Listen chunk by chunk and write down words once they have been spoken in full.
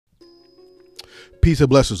Peace and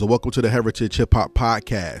blessings, and welcome to the Heritage Hip Hop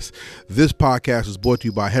Podcast. This podcast is brought to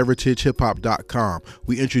you by heritagehiphop.com.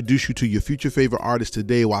 We introduce you to your future favorite artists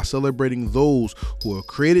today while celebrating those who have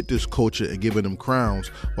created this culture and giving them crowns,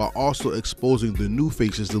 while also exposing the new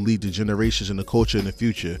faces to lead the generations in the culture in the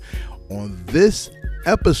future. On this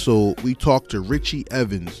episode, we talk to Richie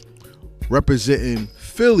Evans, representing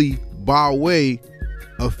Philly by way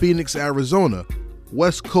of Phoenix, Arizona,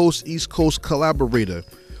 West Coast, East Coast collaborator,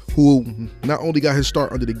 who not only got his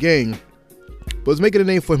start under the game, but is making a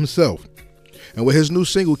name for himself. And with his new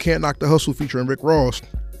single, Can't Knock the Hustle, featuring Rick Ross,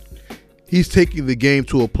 he's taking the game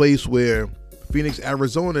to a place where Phoenix,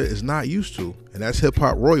 Arizona is not used to, and that's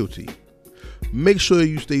hip-hop royalty. Make sure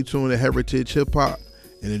you stay tuned to Heritage Hip Hop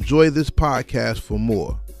and enjoy this podcast for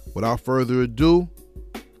more. Without further ado,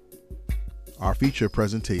 our feature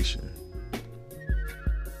presentation.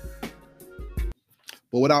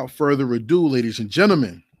 But without further ado, ladies and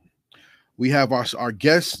gentlemen, we have our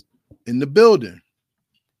guest in the building.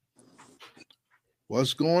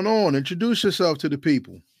 What's going on? Introduce yourself to the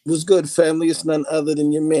people. What's good, family? It's none other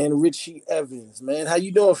than your man, Richie Evans. Man, how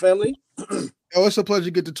you doing, family? Oh, it's a pleasure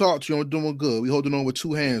to get to talk to you. I'm doing good. We're holding on with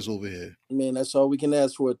two hands over here. Man, that's all we can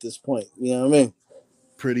ask for at this point. You know what I mean?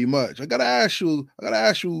 Pretty much. I gotta ask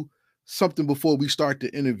you something before we start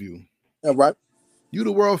the interview. All right. You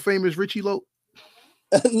the world famous Richie Lope?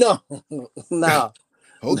 No, nah.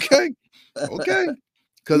 Okay.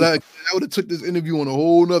 Because I would have took this interview in a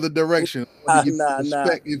whole nother direction.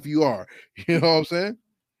 Respect if you are. You know what I'm saying?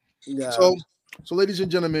 Yeah. So ladies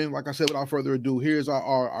and gentlemen, like I said, without further ado, here's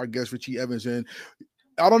our guest, Richie Evans. And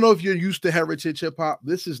I don't know if you're used to Heritage Hip Hop.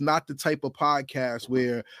 This is not the type of podcast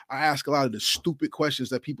where I ask a lot of the stupid questions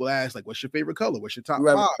that people ask, like, what's your favorite color? What's your top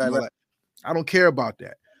five? Right. Like, I don't care about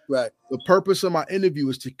that. Right. The purpose of my interview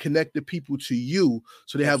is to connect the people to you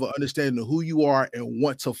so they have an understanding of who you are and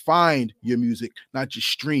want to find your music, not just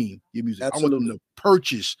stream your music. Absolutely. I want them to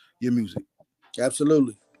purchase your music.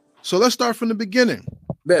 Absolutely. So let's start from the beginning.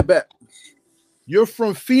 Bet. You're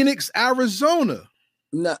from Phoenix, Arizona.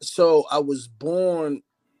 So I was born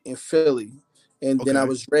in Philly, and then I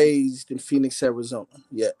was raised in Phoenix, Arizona.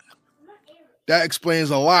 Yeah. That explains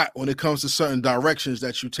a lot when it comes to certain directions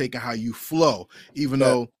that you take and how you flow, even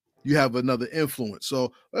though you have another influence.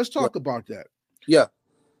 So let's talk about that. Yeah.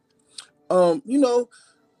 For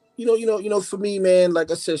me, man,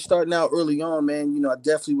 like I said, starting out early on, man, I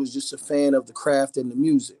definitely was just a fan of the craft and the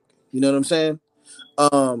music. You know what I'm saying?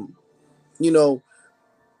 I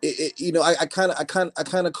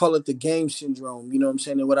kind of call it the game syndrome. You know what I'm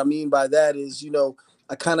saying? And what I mean by that is,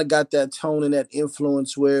 I kind of got that tone and that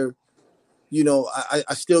influence where,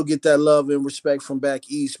 I still get that love and respect from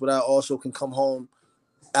back east, but I also can come home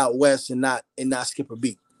out west and not skip a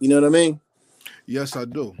beat. You know what I mean? Yes, I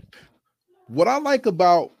do. What I like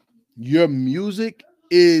about your music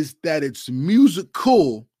is that it's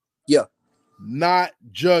musical. Yeah. Not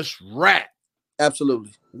just rap.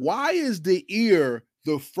 Absolutely. Why is the ear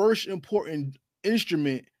the first important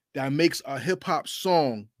instrument that makes a hip hop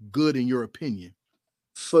song good in your opinion?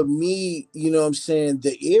 For me, you know what I'm saying,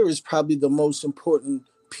 the ear is probably the most important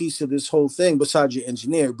piece of this whole thing besides your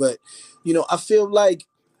engineer. But, I feel like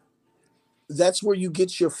that's where you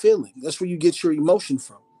get your feeling. That's where you get your emotion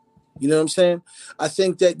from. You know what I'm saying? I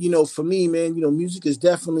think that, for me, man, music is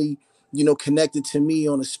definitely, connected to me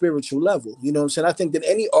on a spiritual level. You know what I'm saying? I think that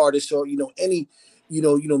any artist or, any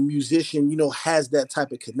musician, has that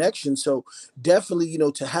type of connection. So definitely,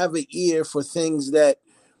 to have an ear for things that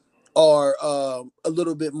are a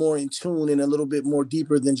little bit more in tune and a little bit more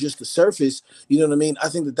deeper than just the surface. You know what I mean? I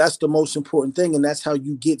think that that's the most important thing. And that's how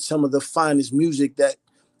you get some of the finest music that,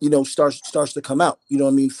 starts to come out, you know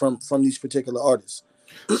what I mean? From these particular artists.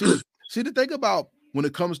 See, the thing about when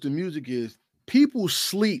it comes to music is people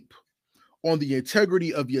sleep on the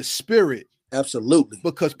integrity of your spirit. Absolutely.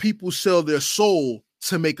 Because people sell their soul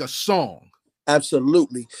to make a song.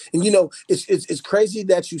 Absolutely. And, it's crazy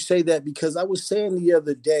that you say that, because I was saying the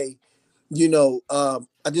other day, I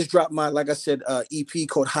just dropped my, like I said, EP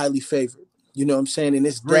called Highly Favored. You know what I'm saying? And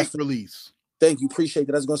it's great release. Thank you. Appreciate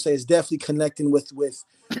that. I was going to say it's definitely connecting with,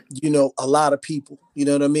 a lot of people, you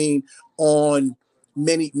know what I mean? On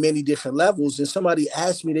many, many different levels. And somebody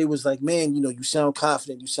asked me, they was like, man, you sound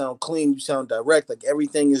confident, you sound clean, you sound direct. Like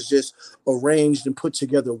everything is just arranged and put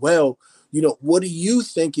together well. What do you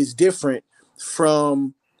think is different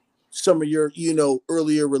from some of your,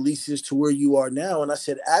 earlier releases to where you are now? And I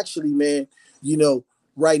said, actually, man,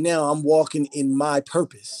 right now I'm walking in my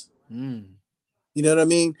purpose. You know what I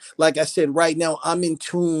mean? Like I said, right now I'm in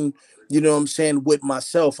tune, you know what I'm saying, with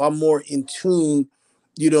myself. I'm more in tune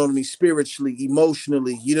you know what I mean, spiritually,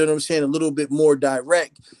 emotionally, you know what I'm saying, a little bit more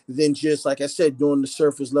direct than just, like I said, doing the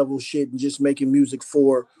surface level shit and just making music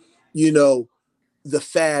for, you know, the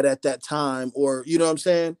fad at that time, or you know what I'm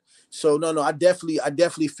saying. So no, I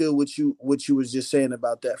definitely feel what you was just saying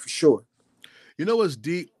about that for sure. You know what's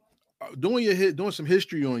deep? Doing some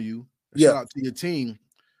history on you. Yeah, Shout out to your team.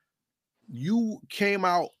 You came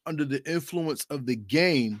out under the influence of the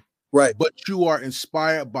game, right, but you are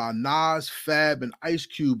inspired by Nas, Fab, and Ice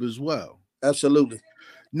Cube as well. absolutely,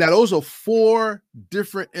 Now, those are four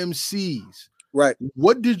different MCs. right.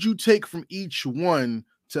 What did you take from each one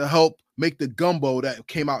to help make the gumbo that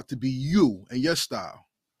came out to be you and your style?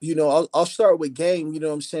 I'll start with Game. You know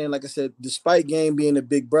what I'm saying. Like I said, despite Game being a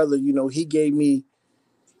big brother, he gave me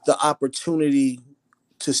the opportunity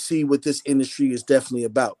to see what this industry is definitely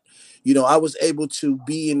about. I was able to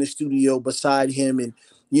be in the studio beside him and,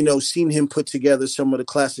 seen him put together some of the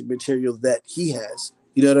classic material that he has.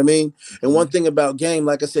 You know what I mean? And one Mhm. thing about Game,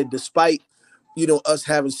 like I said, despite, us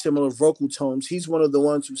having similar vocal tones, he's one of the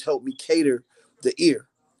ones who's helped me cater the ear.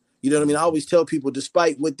 You know what I mean? I always tell people,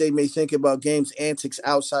 despite what they may think about Game's antics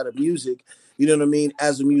outside of music, you know what I mean?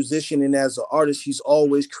 As a musician and as an artist, he's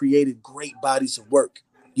always created great bodies of work.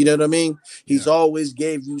 You know what I mean? He's Yeah. always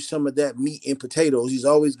gave you some of that meat and potatoes. He's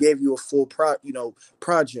always gave you a full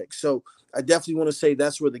project. So I definitely want to say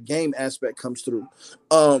that's where the Game aspect comes through.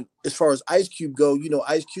 As far as Ice Cube go,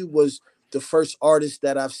 Ice Cube was the first artist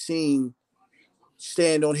that I've seen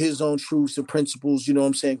stand on his own truths and principles, you know what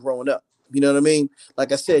I'm saying, growing up. You know what I mean?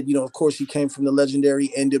 Like I said, of course he came from the legendary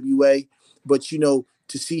NWA, but to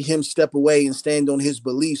see him step away and stand on his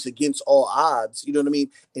beliefs against all odds, you know what I mean,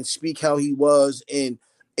 and speak how he was and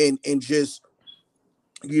just,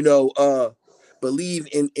 you know, uh believe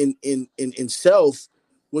in self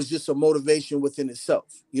was just a motivation within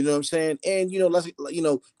itself. You know what I'm saying? And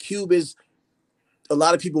Cube is, a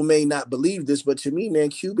lot of people may not believe this, but to me, man,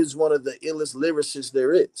 Cube is one of the illest lyricists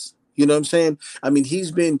there is. You know what I'm saying? I mean,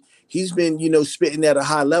 he's been spitting at a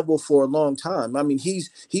high level for a long time. I mean, he's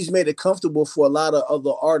made it comfortable for a lot of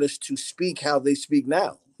other artists to speak how they speak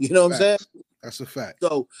now. You know what I'm saying? Facts. That's a fact.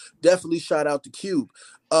 So definitely shout out to Cube.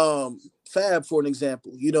 Fab, for an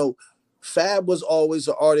example, Fab was always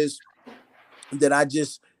an artist that I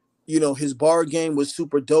just, his bar game was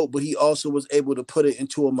super dope, but he also was able to put it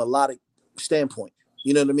into a melodic standpoint.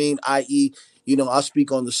 You know what I mean? I.e., I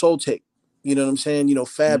speak on the soul tape. You know what I'm saying?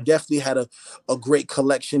 Fab Mhm. definitely had a great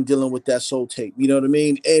collection dealing with that soul tape. You know what I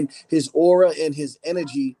mean? And his aura and his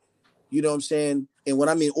energy, you know what I'm saying? And when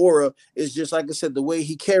I mean aura, is just like I said, the way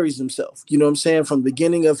he carries himself. You know what I'm saying? From the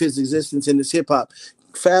beginning of his existence in this hip hop,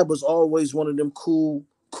 Fab was always one of them cool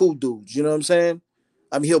dudes. You know what I'm saying?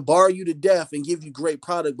 I mean, he'll bar you to death and give you great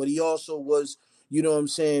product, but he also was, you know what I'm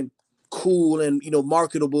saying, cool and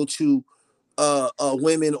marketable to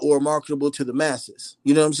women or marketable to the masses.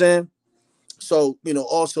 You know what I'm saying? So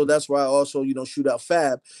also that's why I also shoot out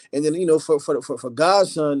Fab, and then for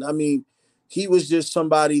Godson, I mean, he was just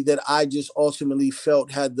somebody that I just ultimately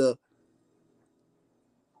felt had the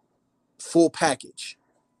full package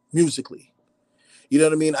musically. You know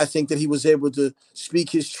what I mean? I think that he was able to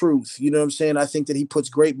speak his truth. You know what I'm saying? I think that he puts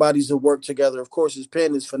great bodies of work together. Of course, his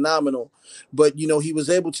pen is phenomenal, but he was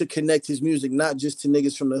able to connect his music not just to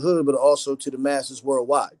niggas from the hood, but also to the masses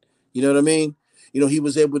worldwide. You know what I mean? He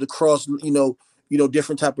was able to cross,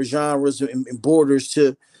 different type of genres and borders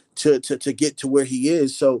to get to where he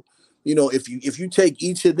is. So, if you take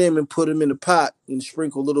each of them and put them in a pot and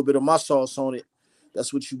sprinkle a little bit of my sauce on it,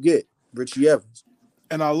 that's what you get, Richie Evans.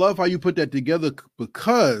 And I love how you put that together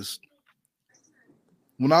because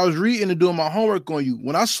when I was reading and doing my homework on you,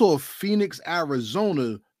 when I saw Phoenix,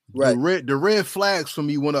 Arizona, Right. the red flags for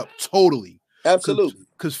me went up totally. Absolutely.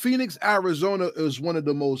 Because Phoenix, Arizona is one of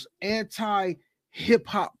the most anti hip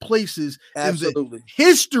hop places in the Absolutely.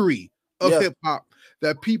 history of Yeah. hip hop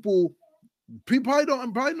that people probably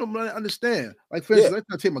don't really understand. Like for Yeah. instance,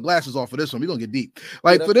 let's take my glasses off for this one. We're gonna get deep. Yeah.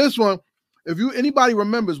 Like for this one, if anybody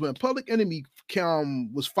remembers when Public Enemy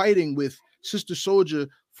was fighting with Sister Soldier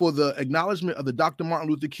for the acknowledgement of the Dr. Martin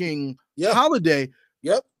Luther King Yeah. holiday,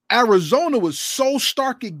 Yep. Arizona was so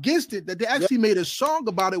stark against it that they Yep. actually made a song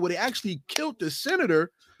about it where they actually killed the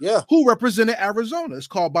senator Yeah. who represented Arizona. It's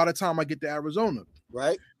called By the Time I Get to Arizona.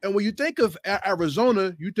 Right. And when you think of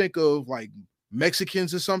Arizona, you think of like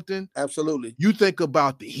Mexicans or something. Absolutely. You think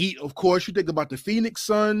about the Heat, of course. You think about the Phoenix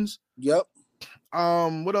Suns. Yep.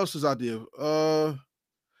 What else is out there?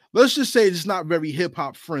 Let's just say it's not very hip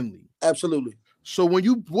hop friendly. Absolutely. So when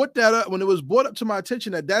you brought that up, when it was brought up to my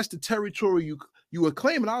attention that that's the territory you were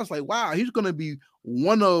claiming, I was like, wow, he's going to be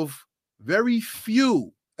one of very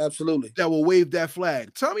few Absolutely. that will wave that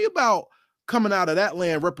flag. Tell me about, coming out of that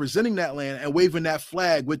land, representing that land, and waving that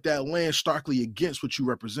flag with that land starkly against what you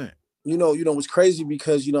represent. What's crazy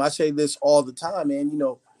because I say this all the time, man.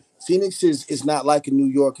 Phoenix is not like a New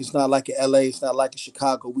York, it's not like a LA, it's not like a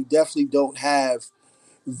Chicago. We definitely don't have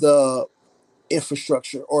the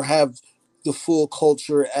infrastructure or have the full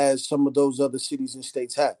culture as some of those other cities and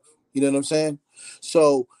states have. You know what I'm saying?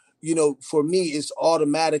 So, for me, it's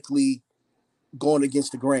automatically going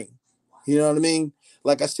against the grain. You know what I mean?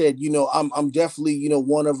 Like I said, I'm definitely,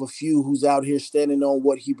 one of a few who's out here standing on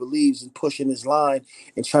what he believes and pushing his line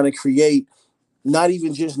and trying to create not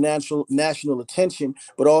even just national attention,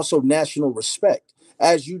 but also national respect.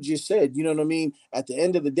 As you just said, you know what I mean? At the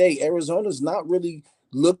end of the day, Arizona's not really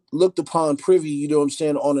looked upon privy, you know what I'm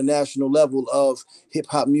saying, on a national level of hip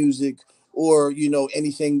hop music or,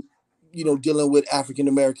 anything, dealing with African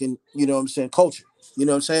American, you know what I'm saying, culture. You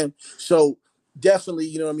know what I'm saying? So definitely,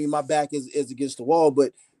 you know what I mean, my back is against the wall,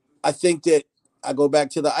 but I think that I go back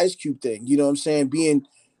to the Ice Cube thing, you know what I'm saying, being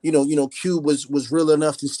Cube was real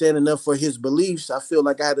enough to stand enough for his beliefs. I feel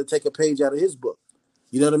like I had to take a page out of his book.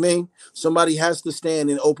 You know what I mean? Somebody has to stand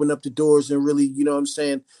and open up the doors and really, what I'm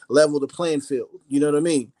saying, level the playing field. You know what I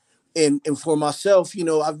mean? And for myself,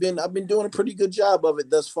 I've been doing a pretty good job of it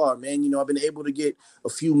thus far, man. I've been able to get a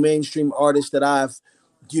few mainstream artists that I've,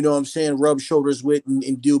 what I'm saying, rubbed shoulders with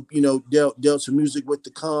and do, dealt some music with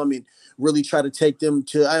to come and really try to take them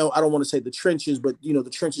to, I don't want to say the trenches, but, the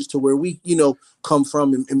trenches to where we, come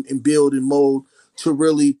from and build and mold to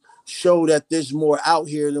really show that there's more out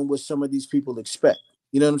here than what some of these people expect.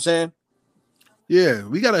 You know what I'm saying? Yeah,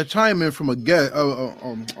 we got a chime in from a guest,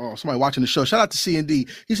 somebody watching the show. Shout out to C&D.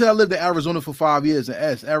 He said, I lived in Arizona for 5 years.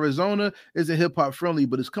 And Arizona isn't hip hop friendly,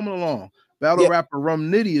 but it's coming along. Battle Yeah, rapper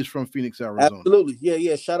Rum Nitty is from Phoenix, Arizona. absolutely. Yeah,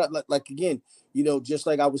 yeah. Shout out, like again, just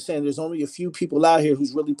like I was saying, there's only a few people out here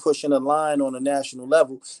who's really pushing a line on a national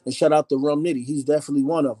level. And shout out to Rum Nitty. He's definitely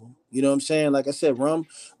one of them. You know what I'm saying? Like I said, Rum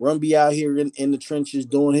be out here in the trenches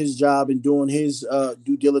doing his job and doing his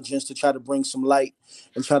due diligence to try to bring some light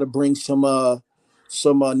and try to bring some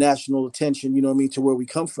national attention, you know what I mean, to where we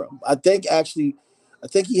come from. I think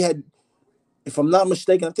he had, if I'm not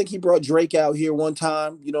mistaken, I think he brought Drake out here one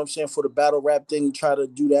time, you know what I'm saying, for the battle rap thing, try to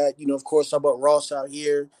do that. Of course, I brought Ross out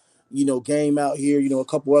here, Game out here, a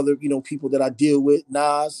couple other, people that I deal with,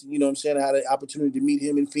 Nas, you know what I'm saying. I had an opportunity to meet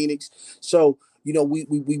him in Phoenix. So,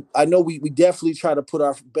 I know we definitely try to put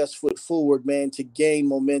our best foot forward, man, to gain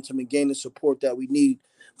momentum and gain the support that we need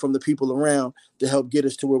from the people around to help get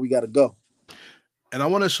us to where we got to go. And I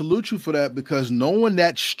want to salute you for that because knowing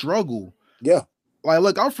that struggle, Yeah. like,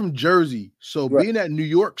 look, I'm from Jersey. So Right. being at New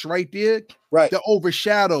York's right there, Right. the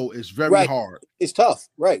overshadow is very Right. hard. It's tough.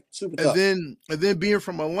 Right. Super And tough. then being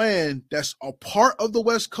from a land that's a part of the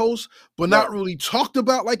West Coast, but Right. not really talked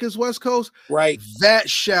about like it's West Coast, Right. that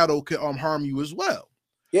shadow can harm you as well.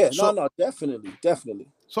 Yeah. So No, definitely. Definitely.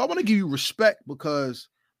 so I want to give you respect because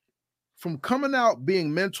from coming out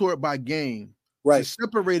being mentored by Game to Right.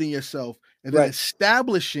 separating yourself and then Right.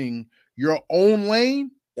 establishing your own lane,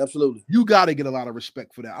 Absolutely. you got to get a lot of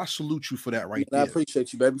respect for that. I salute you for that right And I there.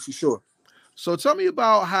 appreciate you, baby, for sure. So tell me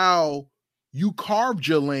about how you carved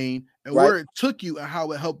your lane and Right. where it took you and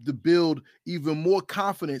how it helped to build even more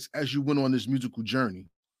confidence as you went on this musical journey.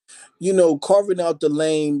 Carving out the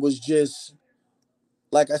lane was just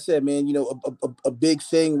like I said, man. A big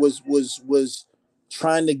thing was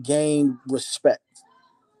trying to gain respect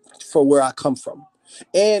for where I come from,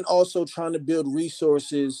 and also trying to build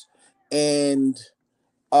resources and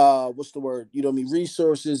what's the word?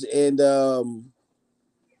 Resources and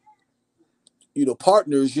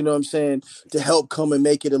partners, you know what I'm saying, to help come and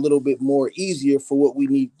make it a little bit more easier for what we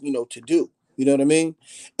need, to do. You know what I mean?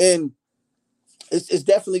 And it's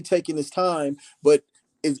definitely taking its time, but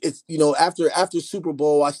it's after Super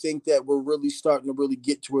Bowl, I think that we're really starting to really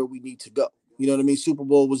get to where we need to go. You know what I mean? Super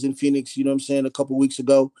Bowl was in Phoenix, you know what I'm saying, a couple weeks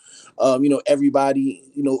ago. Everybody,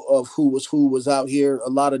 of who was out here, a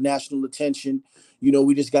lot of national attention.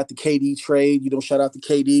 We just got the KD trade, shout out to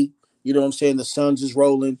KD. You know what I'm saying? The Suns is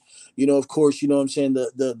rolling. Of course, you know what I'm saying,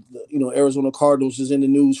 the Arizona Cardinals is in the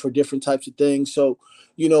news for different types of things. So,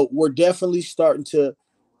 we're definitely starting to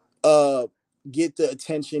uh get the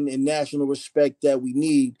attention and national respect that we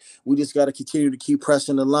need. We just got to continue to keep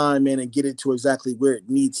pressing the line, man, and get it to exactly where it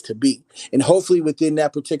needs to be. And hopefully within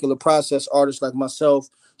that particular process, artists like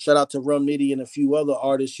myself, shout out to Rum Nitty and a few other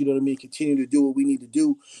artists, you know what I mean, continue to do what we need to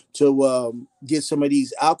do to get some of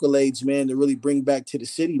these accolades, man, to really bring back to the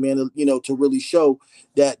city, man, to really show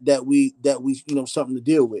that we something to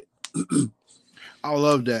deal with. I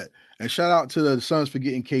love that. And shout out to the Suns for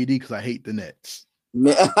getting KD because I hate the Nets.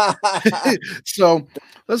 Man. So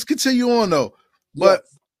let's continue on though. Yeah. But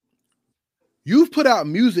you've put out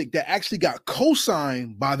music that actually got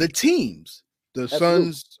co-signed by the teams, the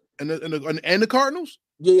Absolutely. Suns and the Cardinals.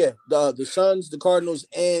 Yeah, the Suns, the Cardinals,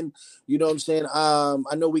 and you know what I'm saying.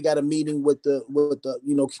 I know we got a meeting with the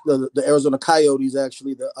the Arizona Coyotes,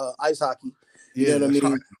 actually the ice hockey. You know Yeah, what I that's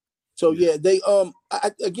hot. mean. So Yeah. yeah, they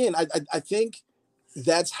I think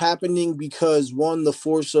that's happening because one, the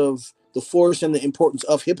force and the importance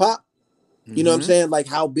of hip hop. You know what I'm Mm-hmm. saying? Like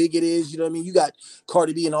how big it is. You know what I mean? You got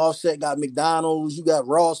Cardi B and Offset, got McDonald's, you got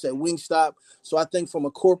Ross at Wingstop. So I think from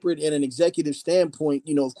a corporate and an executive standpoint,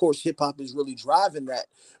 of course, hip hop is really driving that.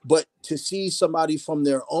 But to see somebody from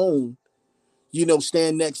their own,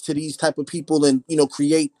 stand next to these type of people and,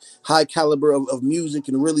 create high caliber of music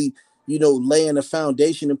and really, laying a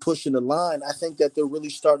foundation and pushing the line, I think that they're really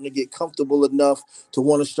starting to get comfortable enough to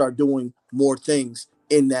want to start doing more things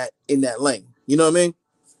in that lane. You know what I mean?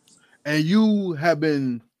 And you have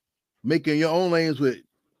been making your own lanes with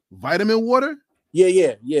vitamin water.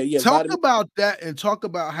 Yeah. Talk Vitamin. about that and talk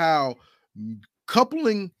about how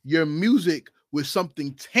coupling your music with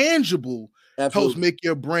something tangible helps Absolutely. make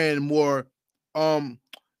your brand more um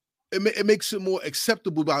it makes it more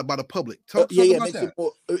acceptable by the public. Talk Yeah, it about makes it that.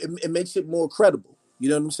 more. It makes it more credible. You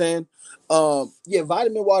know what I'm saying? Yeah,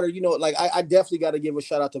 vitamin water. Like I definitely got to give a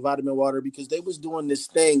shout out to vitamin water because they was doing this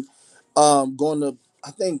thing, going to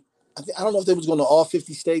I don't know if they was going to all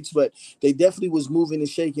 50 states, but they definitely was moving and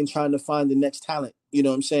shaking, trying to find the next talent. You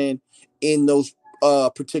know what I'm saying, in those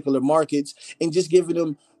particular markets, and just giving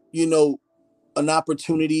them, you know, an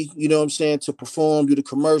opportunity, you know what I'm saying, to perform, do the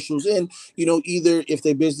commercials, and, either if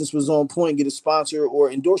their business was on point, get a sponsor or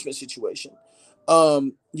endorsement situation.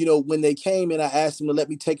 When they came and I asked them to let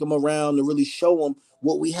me take them around to really show them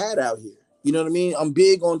what we had out here. You know what I mean? I'm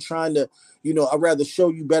big on trying to, I'd rather show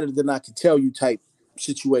you better than I can tell you type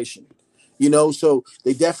situation. So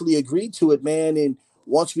they definitely agreed to it, man. And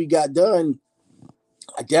once we got done,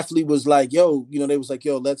 I definitely was like, yo, they was like,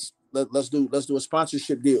 yo, let's do a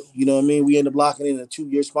sponsorship deal. You know what I mean? We ended up locking in a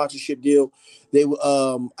 2-year sponsorship deal.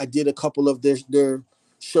 I did a couple of their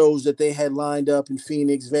shows that they had lined up in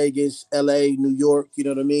Phoenix, Vegas, LA, New York, you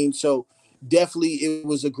know what I mean? So definitely it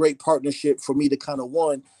was a great partnership for me to kind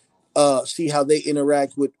of see how they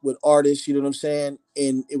interact with artists, you know what I'm saying?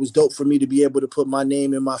 And it was dope for me to be able to put my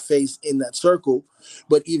name and my face in that circle.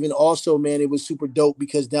 But even also, man, it was super dope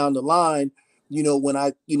because down the line, when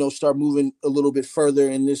I, start moving a little bit further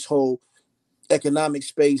in this whole economic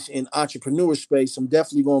space and entrepreneur space, I'm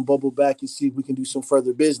definitely going to bubble back and see if we can do some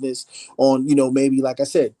further business on, maybe like I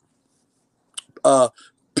said, uh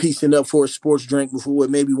piecing up for a sports drink with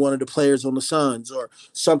maybe one of the players on the Suns or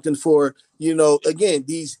something for, again,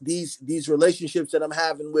 these relationships that I'm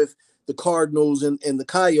having with the Cardinals and the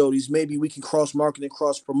Coyotes. Maybe we can cross market and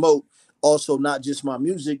cross promote also, not just my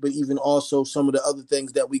music, but even also some of the other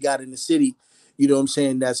things that we got in the city, you know what I'm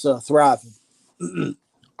saying, that's thriving.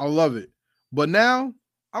 I love it. But now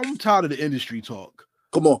I'm tired of the industry talk.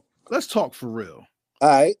 Come on. Let's talk for real. All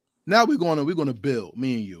right. Now we're gonna build,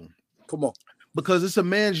 me and you. Come on. Because it's a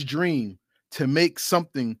man's dream to make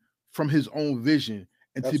something from his own vision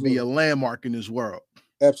and to be a Absolutely. landmark in this world.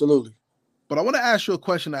 Absolutely. But I want to ask you a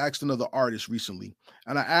question I asked another artist recently.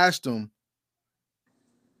 And I asked him,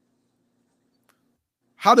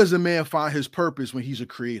 how does a man find his purpose when he's a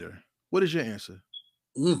creator? What is your answer?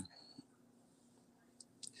 Mm.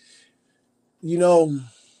 You know,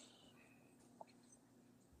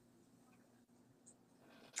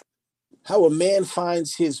 how a man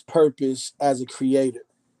finds his purpose as a creator.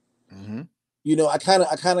 Mm-hmm. I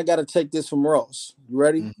kind of got to take this from Ross. You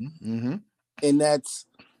ready? Mm-hmm. Mm-hmm. And that's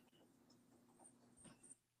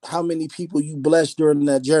how many people you bless during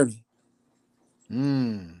that journey.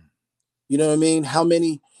 Mm. You know what I mean? How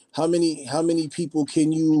many people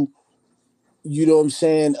can you know what I'm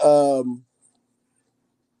saying?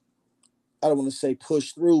 I don't want to say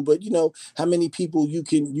push through, but how many people you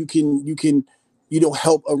can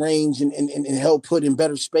help arrange and help put in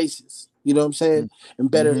better spaces. You know what I'm saying? And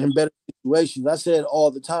better Mm-hmm. and better situations. I say it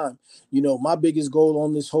all the time. My biggest goal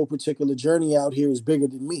on this whole particular journey out here is bigger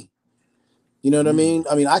than me. You know what I Mm. mean?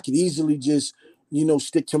 I mean, I could easily just,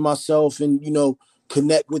 stick to myself and,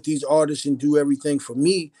 connect with these artists and do everything for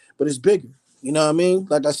me, but it's bigger. You know what I mean?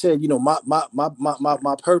 Like I said,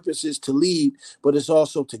 my purpose is to lead, but it's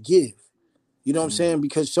also to give. You know what I'm Mm. saying?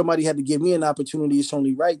 Because somebody had to give me an opportunity. It's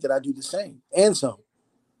only right that I do the same and some.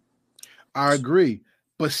 I agree.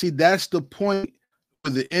 But see, that's the point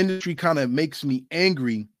where the industry kind of makes me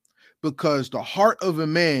angry because the heart of a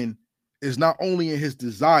man is not only in his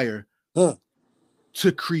desire Huh.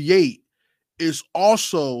 to create, it's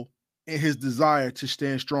also in his desire to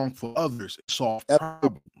stand strong for others and solve Absolutely.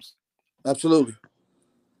 problems. Absolutely.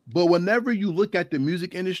 But whenever you look at the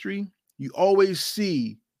music industry, you always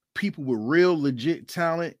see people with real legit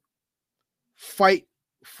talent fight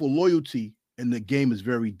for loyalty, and the game is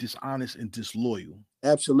very dishonest and disloyal.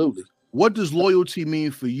 Absolutely. What does loyalty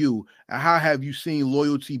mean for you, and how have you seen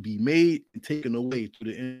loyalty be made and taken away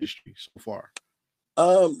through the industry so far?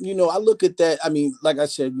 I look at that. I mean, like I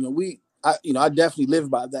said, I definitely live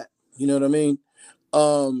by that. You know what I mean?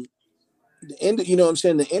 Um, you know what I'm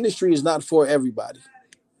saying? The industry is not for everybody.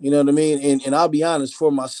 You know what I mean? And I'll be honest,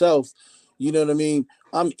 for myself, you know what I mean?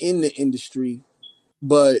 I'm in the industry,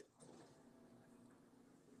 but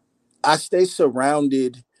I stay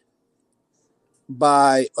surrounded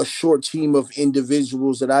by a short team of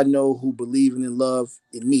individuals that I know who believe and love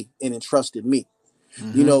in me and entrust in me.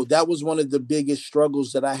 Mm-hmm. That was one of the biggest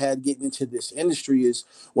struggles that I had getting into this industry is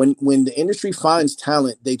when the industry finds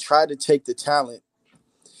talent, they try to take the talent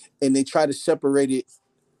and they try to separate it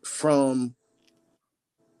from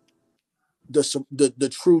the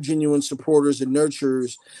true genuine supporters and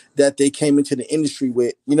nurturers that they came into the industry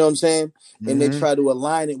with. You know what I'm saying? And they Mm-hmm. try to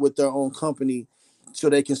align it with their own company so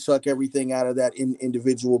they can suck everything out of that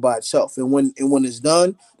individual by itself. And when it's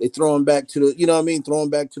done, they throw him back to the, you know what I mean, throw him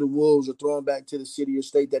back to the wolves or throw him back to the city or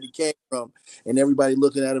state that he came from. And everybody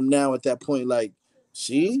looking at him now at that point like,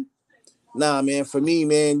 see? Nah, man, for me,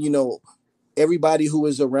 man, everybody who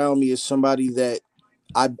is around me is somebody that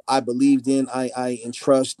I believed in, I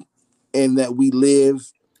entrust, and that we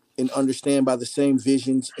live and understand by the same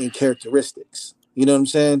visions and characteristics. You know what I'm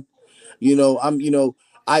saying?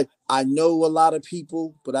 I know a lot of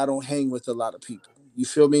people, but I don't hang with a lot of people. You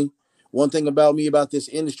feel me? One thing about me about this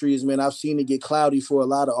industry is, man, I've seen it get cloudy for a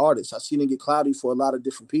lot of artists. I've seen it get cloudy for a lot of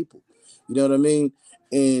different people. You know what I mean?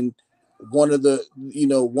 And one of the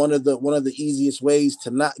easiest ways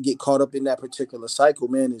to not get caught up in that particular cycle,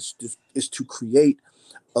 man, is to create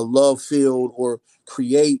a love field or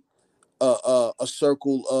create a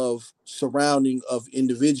circle of surrounding of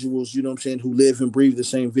individuals, you know what I'm saying, who live and breathe the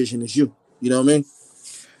same vision as you. You know what I mean?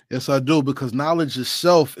 Yes, I do, because knowledge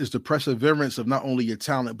itself is the perseverance of not only your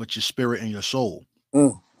talent, but your spirit and your soul.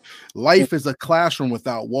 Mm, mm, Life is a classroom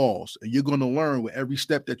without walls, and you're going to learn with every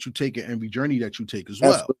step that you take and every journey that you take as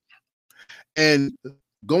well. absolutely. And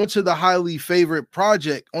going to the highly favorite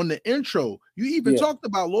project on the intro, you even Yeah. talked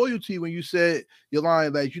about loyalty when you said your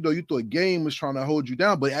line, like, you thought Game was trying to hold you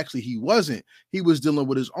down, but actually he wasn't. He was dealing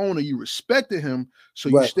with his own, and you respected him. So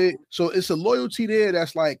you Right. stayed. So it's a loyalty there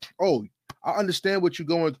that's like, oh, I understand what you're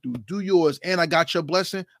going through. Do yours, and I got your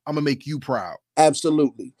blessing. I'm gonna make you proud.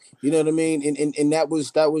 Absolutely. You know what I mean? And that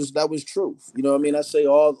was truth. You know what I mean? I say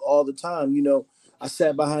all the time, I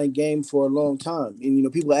sat behind Game for a long time.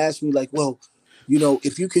 And people ask me like, well,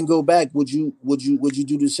 if you can go back, would you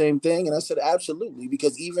do the same thing? And I said, absolutely,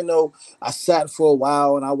 because even though I sat for a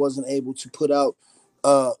while and I wasn't able to put out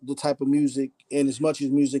the type of music and as much as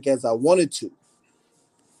music as I wanted to,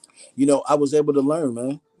 I was able to learn,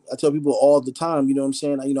 man. I tell people all the time, you know what I'm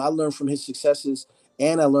saying? I learned from his successes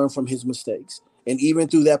and I learned from his mistakes. And even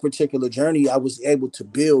through that particular journey, I was able to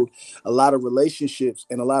build a lot of relationships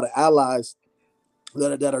and a lot of allies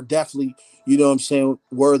that are definitely, what I'm saying,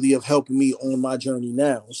 worthy of helping me on my journey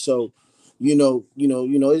now. So,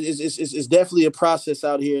 it's definitely a process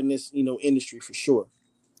out here in this, industry for sure.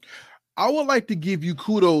 I would like to give you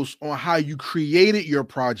kudos on how you created your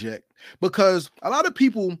project, because a lot of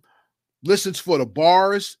people listens for the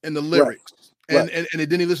bars and the Right, lyrics, right, and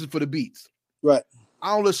then they listen for the beats. right.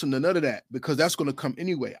 I don't listen to none of that, because that's going to come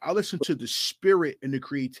anyway. I listen to the spirit and the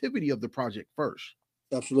creativity of the project first.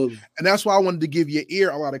 Absolutely. And that's why I wanted to give your ear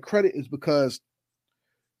a lot of credit, is because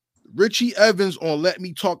Richie Evans on Let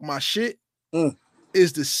Me Talk My Shit Mm,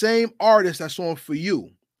 is the same artist that's on For You,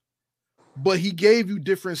 but he gave you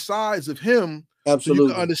different sides of him so you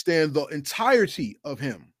can absolutely. understand the entirety of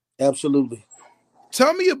him. Absolutely.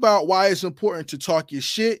 Tell me about why it's important to talk your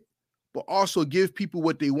shit, but also give people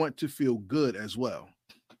what they want to feel good as well.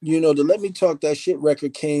 The Let Me Talk That Shit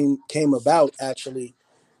record came about actually.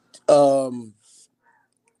 Um,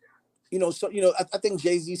 I think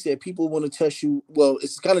Jay-Z said people want to test you. Well,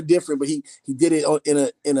 it's kind of different, but he did it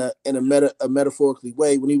in a metaphorically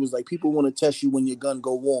way when he was like, people want to test you when your gun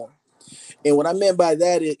go warm. And what I meant by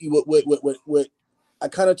that is what I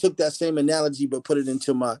kind of took that same analogy but put it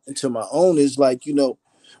into my own is like,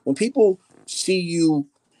 when people see you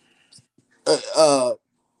uh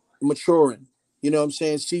maturing, what I'm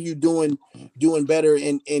saying, see you doing better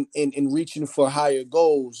and reaching for higher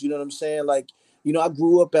goals, you know what I'm saying, like, I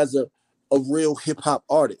grew up as a real hip-hop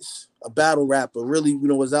artist, a battle rapper, really,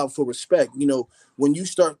 was out for respect. When you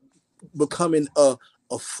start becoming a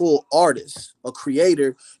full artist, a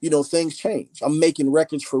creator, things change. I'm making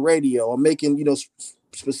records for radio. I'm making,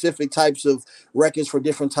 specific types of records for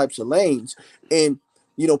different types of lanes. And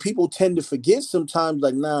people tend to forget sometimes,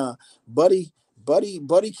 like, nah, buddy,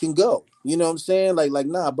 buddy can go. You know what I'm saying? Like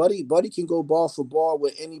nah, buddy can go ball for ball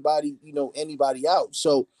with anybody, anybody out.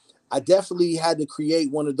 So I definitely had to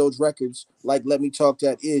create one of those records, like Let Me Talk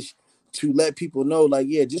That Ish, to let people know, like,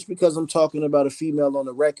 yeah, just because I'm talking about a female on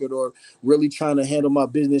the record or really trying to handle my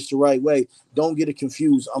business the right way, don't get it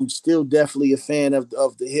confused. I'm still definitely a fan of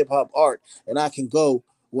the hip hop art, and I can go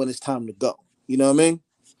when it's time to go. You know what I mean?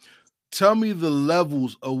 Tell me the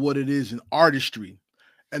levels of what it is in artistry.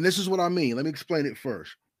 And this is what I mean. Let me explain it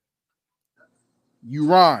first. You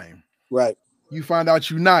rhyme. Right. You find out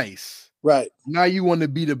you nice. Right. Now you want to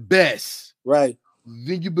be the best. Right.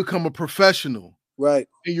 Then you become a professional. Right.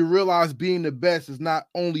 And you realize being the best is not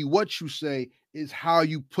only what you say, is how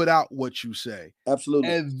you put out what you say. Absolutely.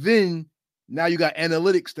 And then now you got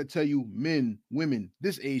analytics that tell you men, women,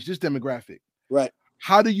 this age, this demographic. Right.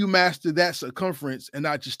 How do you master that circumference and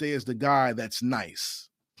not just stay as the guy that's nice?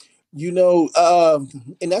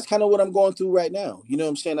 And that's kind of what I'm going through right now. You know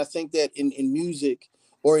what I'm saying? I think that in music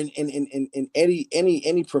or in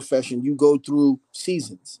any profession, you go through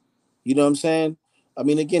seasons. You know what I'm saying? I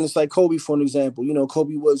mean, again, it's like Kobe, for an example.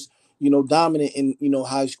 Kobe was, dominant in,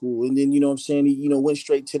 high school. And then, I'm saying, he, went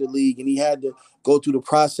straight to the league, and he had to go through the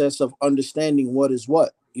process of understanding what is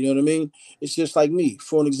what. You know what I mean? It's just like me.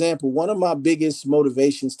 For an example, one of my biggest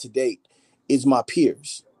motivations to date is my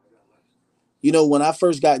peers. When I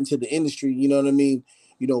first got into the industry, you know what I mean?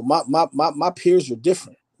 My peers are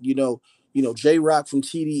different. J Rock from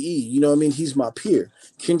TDE, you know what I mean? He's my peer.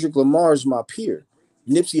 Kendrick Lamar is my peer.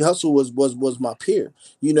 Nipsey Hussle was my peer.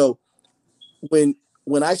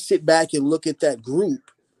 When I sit back and look at that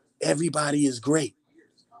group, everybody is great.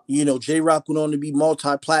 J Rock went on to be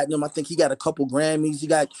multi-platinum. I think he got a couple Grammys. He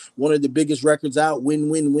got one of the biggest records out, Win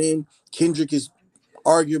Win Win. Kendrick is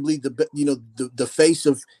arguably the face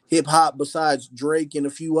of hip hop besides Drake and a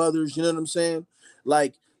few others. You know what I'm saying?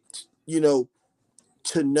 Like,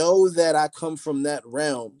 to know that I come from that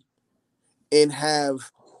realm and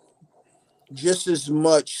have just as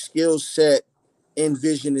much skill set and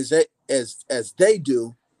vision as they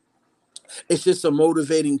do, it's just a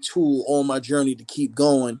motivating tool on my journey to keep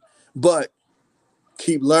going, but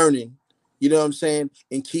keep learning. You know what I'm saying?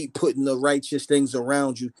 And keep putting the righteous things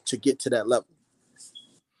around you to get to that level.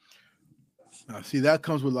 Now, see, that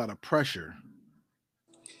comes with a lot of pressure.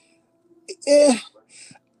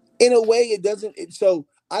 In a way, it doesn't. So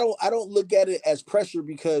I don't look at it as pressure,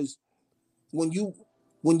 because when you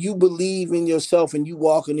believe in yourself and you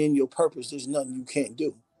walking in your purpose, there's nothing you can't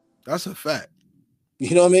do. That's a fact.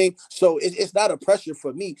 You know what I mean? So it's not a pressure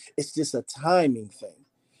for me. It's just a timing thing.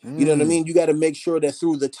 You know what I mean? You got to make sure that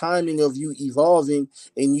through the timing of you evolving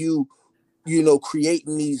and you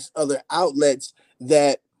creating these other outlets,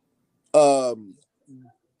 that that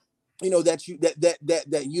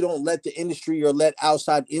you don't let the industry or let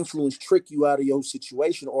outside influence trick you out of your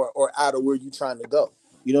situation or out of where you're trying to go.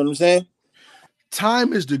 You know what I'm saying?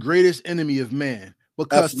 Time is the greatest enemy of man,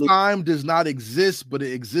 because Absolutely. time does not exist, but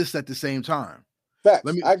it exists at the same time.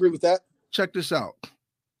 Facts. I agree with that. Check this out.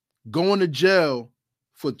 Going to jail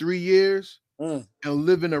for 3 years and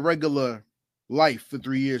living a regular life for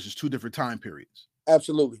 3 years is two different time periods.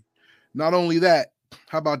 Absolutely. Not only that,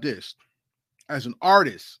 how about this? As an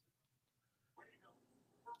artist,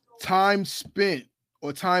 time spent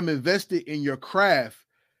or time invested in your craft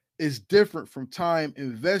is different from time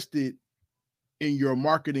invested in your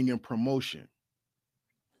marketing and promotion.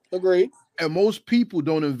 Agreed. And most people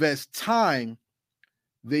don't invest time,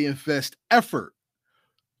 they invest effort.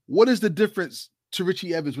 What is the difference to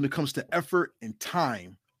Richie Evans when it comes to effort and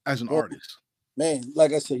time as an artist? Man,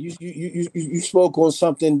 like I said, you spoke on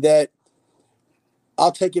something that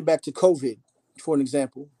I'll take it back to COVID for an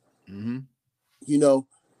example.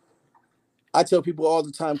 I tell people all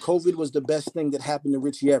the time, COVID was the best thing that happened to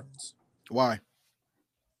Richie Evans. Why?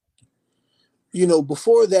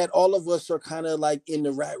 Before that, all of us are kind of like in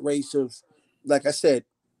the rat race of, like I said,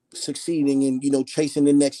 succeeding and, chasing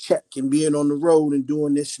the next check and being on the road and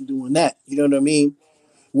doing this and doing that. You know what I mean?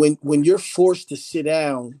 When you're forced to sit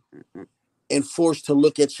down and forced to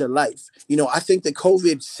look at your life, I think that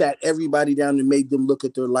COVID sat everybody down and made them look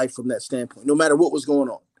at their life from that standpoint, no matter what was going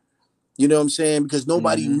on. You know what I'm saying? Because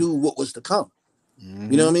nobody knew what was to come.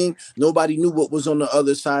 You know what I mean? Nobody knew what was on the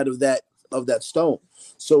other side of that stone.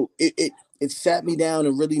 So it sat me down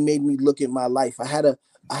and really made me look at my life. I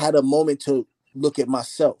had a moment to look at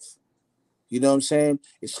myself. You know what I'm saying?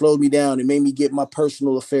 It slowed me down. It made me get my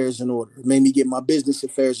personal affairs in order. It made me get my business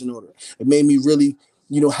affairs in order. It made me really,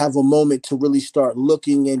 have a moment to really start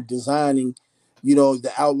looking and designing,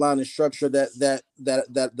 the outline and structure that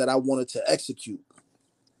I wanted to execute.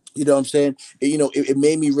 You know what I'm saying? It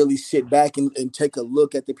made me really sit back and take a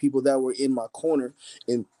look at the people that were in my corner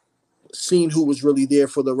and seen who was really there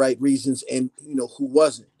for the right reasons and who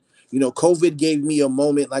wasn't. COVID gave me a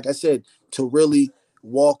moment, like I said, to really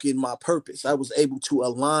walk in my purpose. I was able to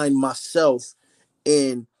align myself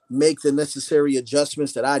and make the necessary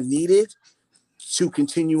adjustments that I needed to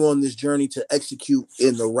continue on this journey to execute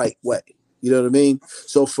in the right way. You know what I mean?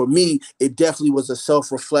 So for me, it definitely was a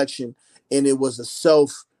self-reflection, and it was a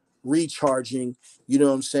self recharging, you know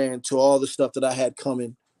what I'm saying, to all the stuff that I had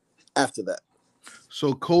coming after that.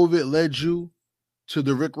 So COVID led you to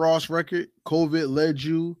the Rick Ross record. COVID led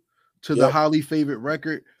you to the Yep. highly favorite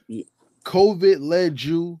record. Yeah. COVID led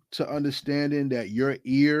you to understanding that your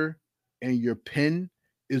ear and your pen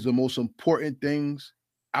is the most important things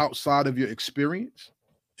outside of your experience.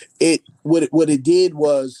 What it did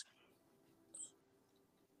was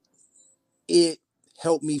it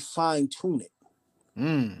helped me fine tune it.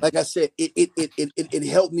 Mm. Like I said, it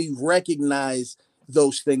helped me recognize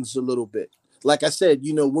those things a little bit. Like I said,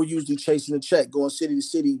 we're usually chasing a check, going city to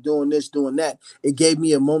city, doing this, doing that. It gave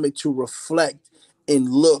me a moment to reflect and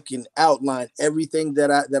look and outline everything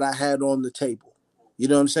that I had on the table. You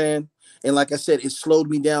know what I'm saying? And like I said, it slowed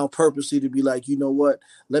me down purposely to be like, you know what?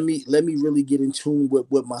 Let me really get in tune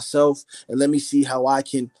with myself, and let me see how I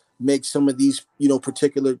can make some of these,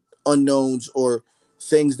 particular unknowns or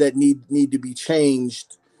things that need to be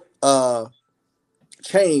uh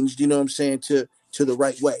changed, you know what I'm saying, to the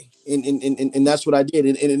right way. And that's what I did.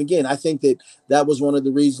 And again, I think that was one of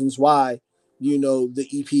the reasons why, the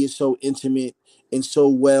EP is so intimate and so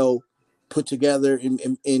well put together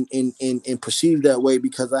and perceived that way,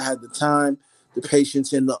 because I had the time, the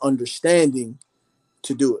patience, and the understanding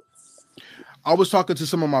to do it. I was talking to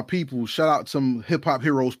some of my people. Shout out some Hip Hop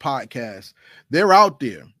Heroes podcast. They're out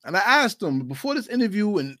there, and I asked them before this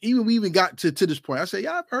interview, and we even got to this point. I said,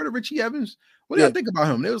 "Yeah, I've heard of Richie Evans. What do Yeah, y'all think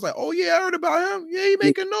about him?" They was like, "Oh yeah, I heard about him. Yeah, he yeah,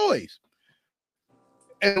 making noise."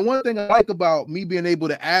 And one thing I like about me being able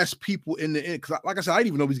to ask people in the end, because like I said, I didn't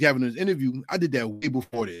even know he was having this interview. I did that way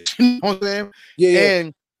before this. You know what I'm saying? yeah, yeah.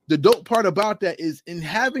 And the dope part about that is in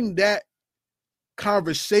having that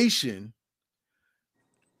conversation,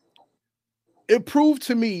 it proved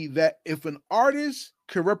to me that if an artist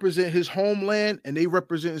can represent his homeland and they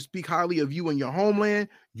represent and speak highly of you and your homeland,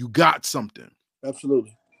 you got something.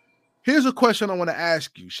 Absolutely. Here's a question I want to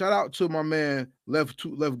ask you. Shout out to my man Left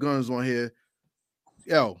Guns on here.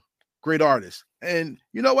 Yo, great artist. And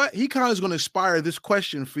you know what? He kind of is going to inspire this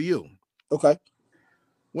question for you. Okay.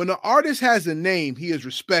 When an artist has a name, he is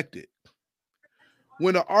respected.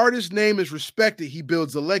 When an artist's name is respected, he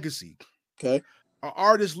builds a legacy. Okay. An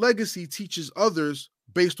artist's legacy teaches others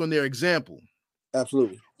based on their example.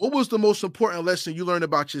 Absolutely. What was the most important lesson you learned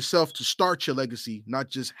about yourself to start your legacy, not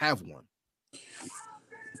just have one?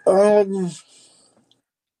 Um,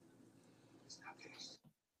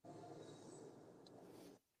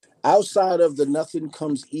 Outside of the nothing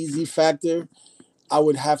comes easy factor, I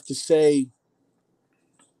would have to say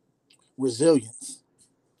resilience.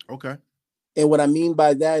 Okay. And what I mean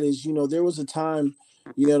by that is, there was a time,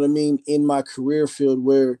 what I mean, in my career field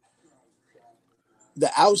where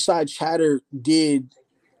the outside chatter did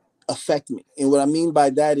affect me. And what I mean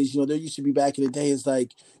by that is, there used to be back in the day, it's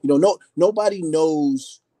like, nobody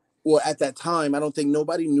knows, or at that time, I don't think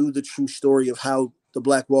nobody knew the true story of how the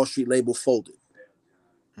Black Wall Street label folded.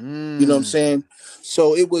 You know what I'm Mm. saying?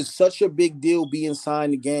 So it was such a big deal being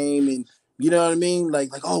signed the game, and you know what I mean? Like,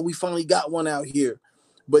 oh, we finally got one out here.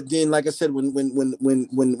 But then, like I said, when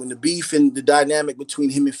the beef and the dynamic between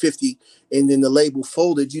him and 50, and then the label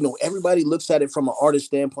folded, everybody looks at it from an artist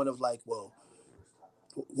standpoint of like, well,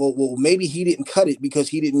 maybe he didn't cut it because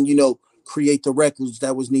he didn't, create the records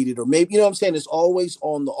that was needed, or maybe, what I'm saying, it's always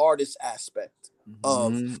on the artist aspect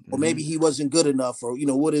of, or maybe he wasn't good enough, or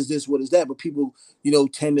what is this, what is that. But people,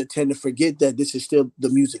 tend to forget that this is still the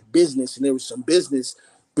music business, and there was some business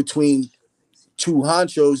between two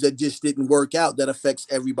honchos that just didn't work out that affects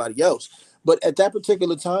everybody else. But at that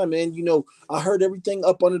particular time, man, I heard everything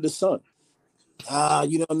up under the sun.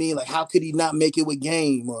 You know what I mean? Like, how could he not make it with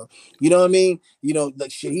Game? Or, you know what I mean?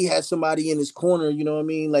 Like, shit, he had somebody in his corner, you know what I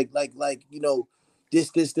mean? Like, this,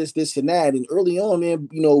 and that. And early on, man,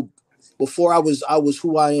 before I was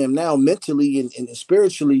who I am now, mentally and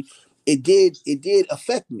spiritually, it did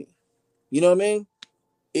affect me. You know what I mean?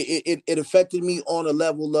 It affected me on a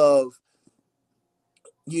level of,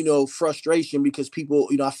 frustration, because people,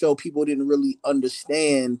 I felt people didn't really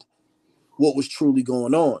understand what was truly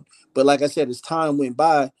going on. But like I said, as time went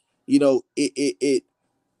by, it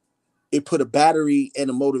put a battery and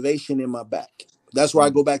a motivation in my back. That's where I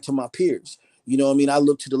go back to my peers. You know what I mean? I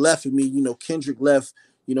look to the left of me, you know, Kendrick left,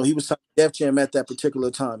 you know, he was signed to Def Jam at that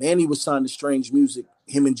particular time. And he was signed to Strange Music,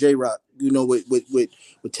 him and J Rock, you know, with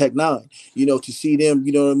Tech Nine. You know, to see them,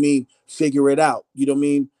 you know what I mean, figure it out. You know what I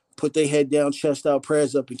mean? Put their head down, chest out,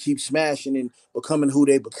 prayers up, and keep smashing and becoming who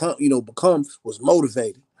they become was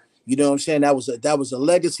motivating. You know what I'm saying? That was a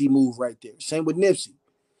legacy move right there. Same with Nipsey.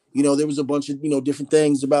 You know, there was a bunch of, you know, different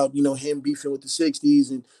things about, you know, him beefing with the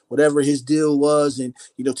 60s and whatever his deal was. And,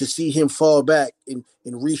 you know, to see him fall back and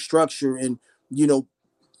restructure and, you know,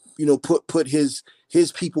 put his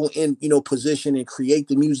people in, you know, position and create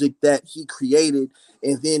the music that he created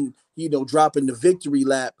and then, you know, dropping the victory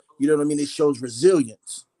lap, you know what I mean? It shows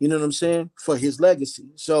resilience, you know what I'm saying? For his legacy.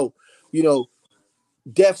 So, you know,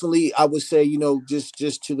 definitely I would say, you know,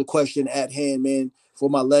 just to the question at hand, man, for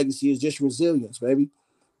my legacy is just resilience, baby.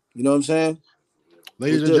 You know what I'm saying?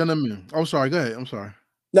 Ladies and gentlemen, I'm sorry. Go ahead. I'm sorry.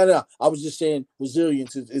 No. I was just saying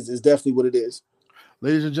resilience is definitely what it is.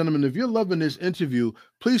 Ladies and gentlemen, if you're loving this interview,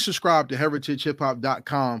 please subscribe to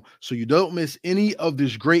heritagehiphop.com so you don't miss any of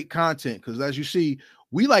this great content. Because as you see,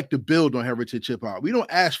 we like to build on Heritage Hip Hop. We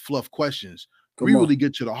don't ask fluff questions. We really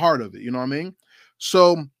get to the heart of it. You know what I mean?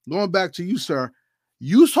 So going back to you, sir,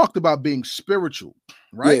 you talked about being spiritual,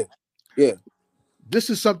 right? Yeah. This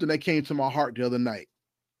is something that came to my heart the other night.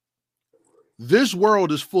 This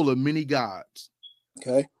world is full of many gods.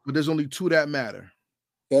 Okay. But there's only two that matter.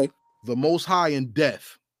 Okay. The Most High and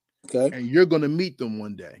death. Okay. And you're going to meet them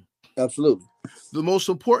one day. Absolutely. The most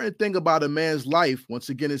important thing about a man's life, once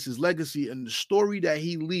again, is his legacy and the story that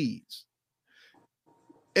he leads.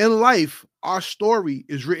 In life, our story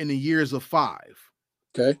is written in years of 5.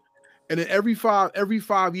 Okay. And then every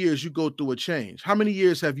five years, you go through a change. How many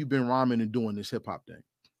years have you been rhyming and doing this hip hop thing?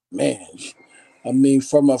 Man, I mean,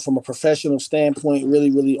 from a professional standpoint,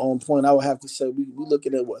 really on point, I would have to say we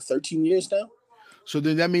looking at what, 13 years now? So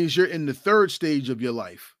then that means you're in the third stage of your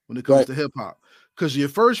life when it comes to hip hop. Because your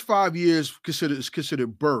first 5 years is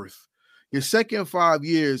considered birth. Your second 5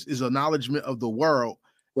 years is acknowledgement of the world.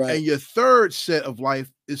 Right. And your third set of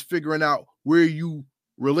life is figuring out where you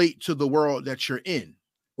relate to the world that you're in.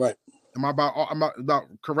 Right. Am I about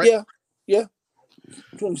correct? Yeah.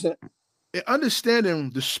 20%. In understanding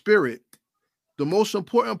the spirit, the most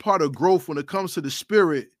important part of growth when it comes to the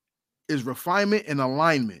spirit is refinement and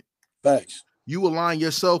alignment. Facts. You align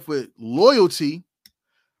yourself with loyalty.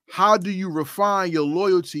 How do you refine your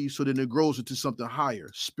loyalty so that it grows into something higher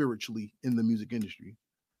spiritually in the music industry?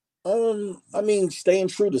 I mean, staying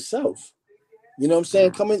true to self. You know what I'm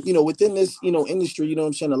saying? Coming, you know, within this, you know, industry, you know what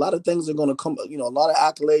I'm saying? A lot of things are going to come, you know, a lot of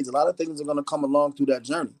accolades, a lot of things are going to come along through that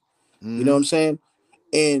journey. Mm-hmm. You know what I'm saying?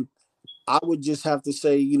 And I would just have to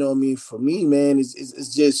say, you know what I mean? For me, man,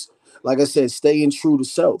 it's just, like I said, staying true to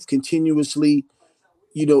self, continuously,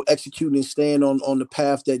 you know, executing and staying on the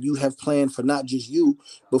path that you have planned for not just you,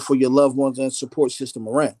 but for your loved ones and support system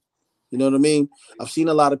around. You know what I mean? I've seen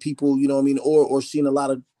a lot of people, you know what I mean, or seen a lot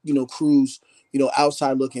of, you know, crews, you know,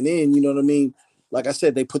 outside looking in, you know what I mean? Like I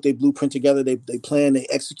said, they put their blueprint together, they plan, they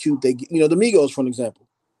execute, they, you know, the Migos, for an example.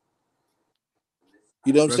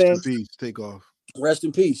 You know what I'm saying? Rest in peace, take off. Rest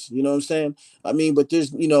in peace. You know what I'm saying? I mean, but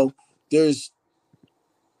there's, you know, there's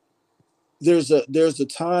a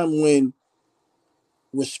time when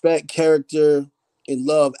respect, character, and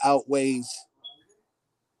love outweighs,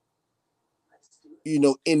 you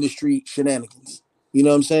know, industry shenanigans. You know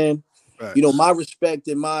what I'm saying? Right. You know, my respect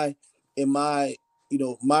and my you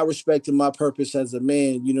know, my respect and my purpose as a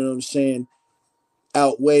man, you know what I'm saying,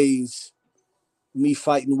 outweighs me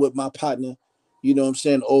fighting with my partner, you know what I'm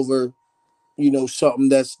saying, over, you know, something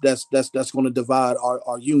that's going to divide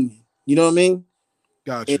our union. You know what I mean?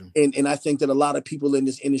 Gotcha. And I think that a lot of people in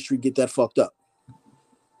this industry get that fucked up.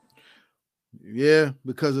 Yeah,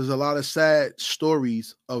 because there's a lot of sad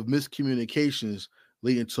stories of miscommunications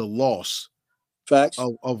leading to loss. Facts.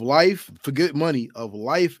 Of life, forget money, of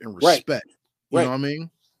life and respect. Right. You know what I mean?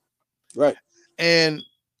 Right. And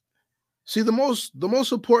see, the most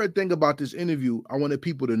important thing about this interview, I wanted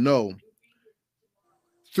people to know,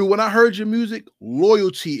 through when I heard your music,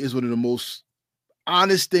 loyalty is one of the most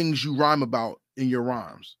honest things you rhyme about in your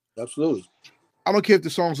rhymes. Absolutely. I don't care if the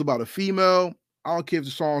song's about a female. I don't care if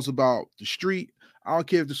the song's about the street. I don't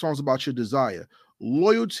care if the song's about your desire.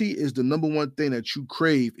 Loyalty is the number one thing that you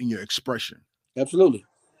crave in your expression. Absolutely.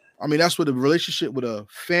 I mean, that's what a relationship with a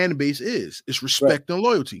fan base is. It's respect and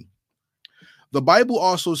loyalty. The Bible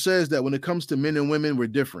also says that when it comes to men and women, we're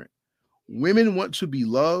different. Women want to be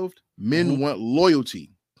loved. Men want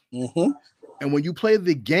loyalty. And when you play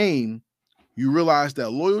the game, you realize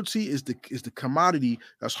that loyalty is the commodity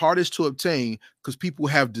that's hardest to obtain because people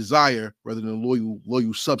have desire rather than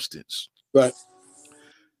loyal substance. Right.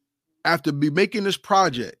 after making this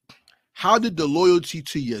project, how did the loyalty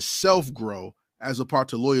to yourself grow as a part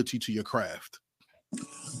to loyalty to your craft?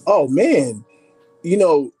 Oh man, you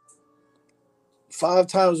know, 5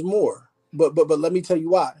 times more. But let me tell you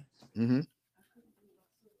why. Mm-hmm.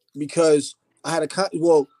 Because I had a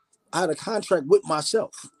contract with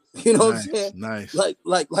myself. You know what I'm Nice, saying? nice.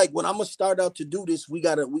 Like when I'm gonna start out to do this, we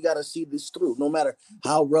gotta see this through. No matter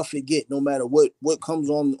how rough it get, no matter what comes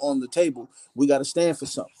on the table, we gotta stand for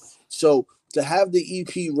something. So to have the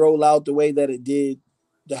EP roll out the way that it did,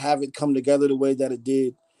 to have it come together the way that it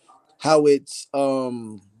did, how it's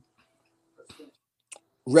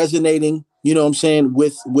resonating, you know what I'm saying,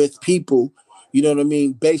 with people, you know what I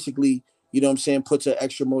mean? Basically, you know what I'm saying, puts an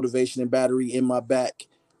extra motivation and battery in my back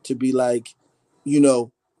to be like, you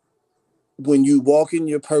know, when you walk in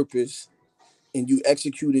your purpose and you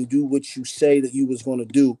execute and do what you say that you was going to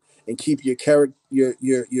do and keep your character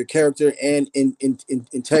your character and in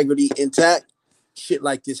integrity intact, shit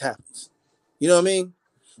like this happens. You know what I mean?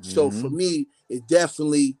 So for Mm-hmm. me, it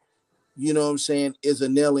definitely, you know what I'm saying, is a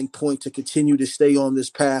nailing point to continue to stay on this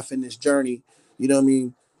path and this journey, you know what I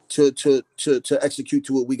mean, to execute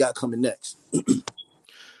to what we got coming next.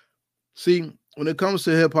 See, when it comes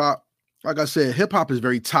to hip hop, like I said, hip hop is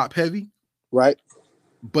very top heavy, Right?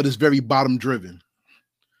 but it's very bottom driven.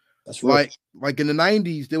 That's real. Like in the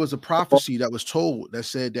 90s, there was a prophecy that was told that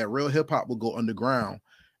said that real hip hop would go underground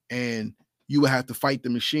and you would have to fight the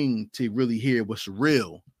machine to really hear what's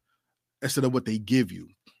real instead of what they give you.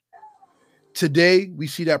 Today, we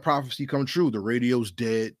see that prophecy come true. The radio's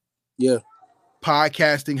dead. Yeah.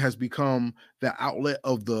 Podcasting has become the outlet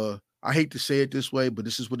of the, I hate to say it this way, but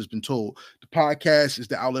this is what has been told. The podcast is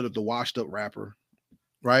the outlet of the washed up rapper,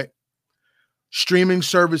 right? Streaming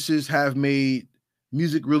services have made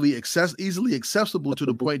music really easily accessible to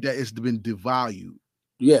the point that it's been devalued.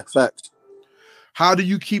 Yeah, facts. How do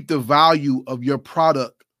you keep the value of your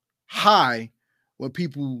product high when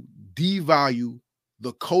people devalue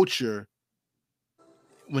the culture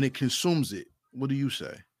when it consumes it? What do you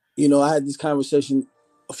say? You know, I had this conversation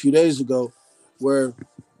a few days ago where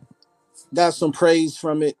got some praise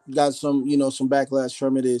from it, got some, you know, some backlash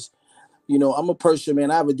from it. Is, you know, I'm a person,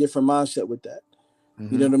 man, I have a different mindset with that.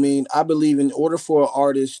 You know Mm-hmm. what I mean? I believe in order for an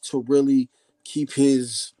artist to really keep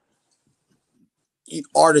his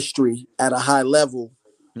artistry at a high level,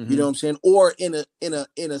 you know Mm-hmm. what I'm saying, or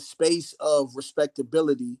in a space of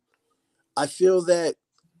respectability, I feel that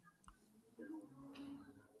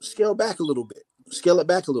scale back a little bit, scale it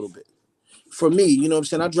back a little bit. For me, you know what I'm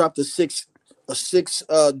saying, I dropped a six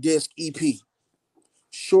disc EP,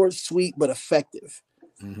 short, sweet, but effective.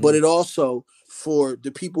 But Mm-hmm. it also, for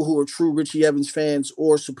the people who are true Richie Evans fans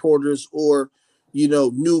or supporters, or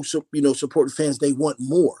new supporting fans, they want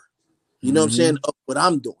more. You know what I'm saying, Mm-hmm. of what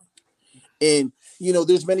I'm doing. And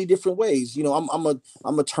there's many different ways.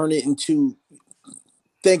 I'm a turn it into,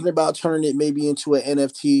 thinking about turning it maybe into an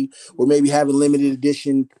NFT, or maybe having limited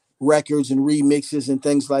edition records and remixes and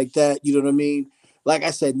things like that. You know what I mean? Like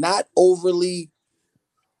I said, not overly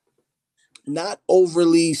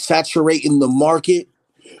saturating the market,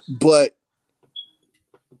 but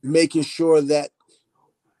making sure that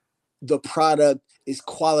the product is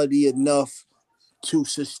quality enough to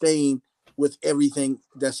sustain with everything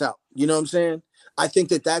that's out. You know what I'm saying? I think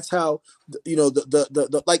that that's how,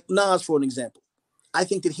 the like Nas, for an example. I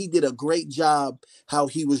think that he did a great job how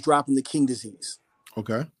he was dropping the King Disease.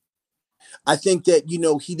 Okay. I think that,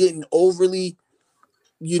 he didn't overly,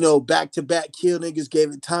 back to back kill niggas,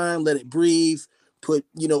 gave it time, let it breathe, put,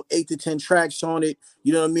 8 to 10 tracks on it,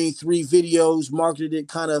 you know what I mean? 3 videos, marketed it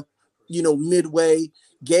kind of, midway,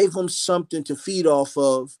 gave them something to feed off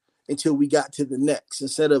of until we got to the next,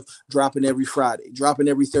 instead of dropping every Friday, dropping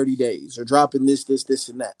every 30 days, or dropping this,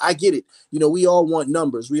 and that. I get it. We all want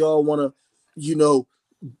numbers. We all want to,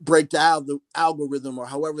 break the algorithm, or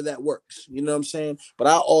however that works. You know what I'm saying? But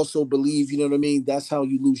I also believe, you know what I mean, that's how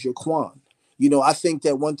you lose your quan. I think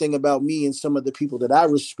that one thing about me and some of the people that I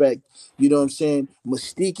respect, you know what I'm saying,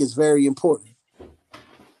 mystique is very important.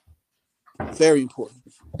 Very important.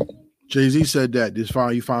 Jay-Z said that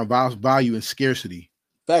you find value in scarcity.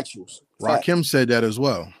 Factuals. Rakim Facts. said that as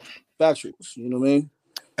well. Factuals. You know what I mean?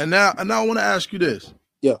 And now I want to ask you this,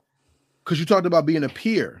 Yeah. because you talked about being a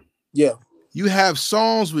peer. Yeah. You have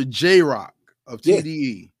songs with J Rock of Yeah.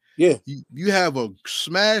 TDE. Yeah. You have a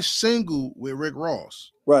smash single with Rick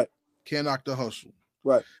Ross, Right. Can't Knock the Hustle.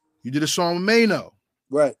 Right. You did a song with Mano,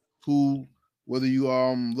 Right. who, whether you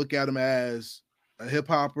look at him as a hip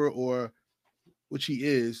hopper, or which he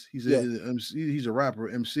is, he's Yeah. a MC, he's a rapper,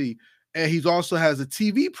 MC, and he's also has a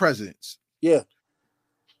TV presence. Yeah.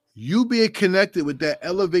 You being connected with that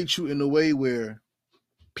elevates you in a way where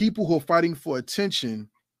people who are fighting for attention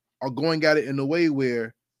are going at it in a way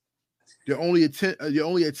where they're only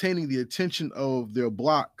attaining the attention of their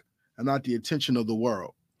block and not the attention of the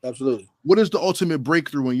world. Absolutely. What is the ultimate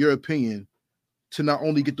breakthrough, in your opinion, to not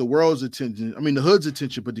only get the world's attention, I mean the hood's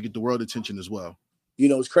attention, but to get the world attention as well? You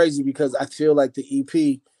know, it's crazy because I feel like the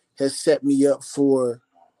EP has set me up for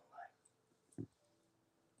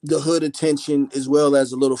the hood attention as well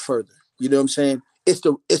as a little further. You know what I'm saying? It's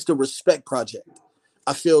the respect project.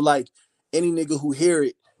 I feel like any nigga who hear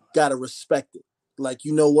it gotta respect it. Like,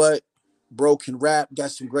 you know what? Bro can rap,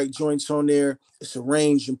 got some great joints on there. It's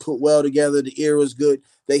arranged and put well together. The ear is good.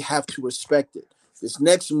 They have to respect it. This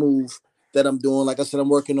next move that I'm doing, like I said, I'm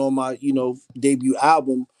working on my, debut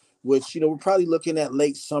album, which, we're probably looking at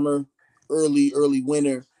late summer, early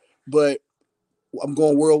winter, but I'm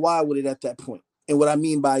going worldwide with it at that point. And what I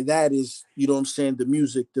mean by that is, you know what I'm saying, the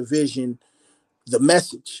music, the vision, the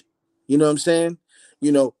message. You know what I'm saying?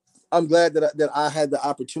 You know, I'm glad that I had the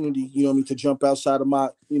opportunity, to jump outside of my,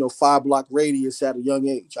 5 block radius at a young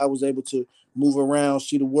age. I was able to move around,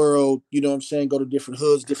 see the world, you know what I'm saying, go to different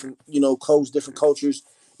hoods, different, codes, different cultures,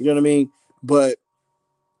 you know what I mean? But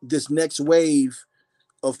this next wave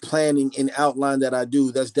of planning and outline that I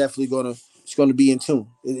do, that's definitely gonna be in tune.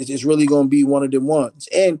 It's really gonna be one of them ones.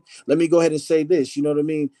 And let me go ahead and say this, you know what I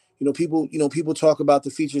mean? People talk about the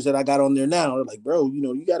features that I got on there now. They're like, bro,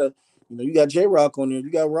 you got J Rock on there,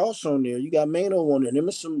 you got Ross on there, you got Mano on there.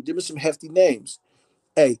 Give me some hefty names.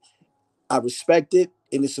 Hey, I respect it,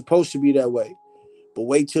 and it's supposed to be that way. But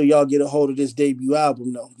wait till y'all get a hold of this debut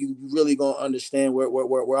album. No, you really gonna understand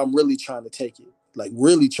where I'm really trying to take it. Like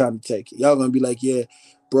really trying to take it. Y'all gonna be like, yeah,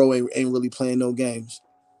 bro ain't really playing no games.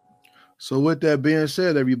 So with that being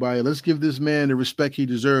said, everybody, let's give this man the respect he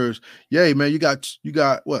deserves. Yay, man, you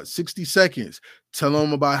got what, 60 seconds. Tell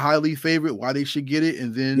them about Highly Favorite, why they should get it,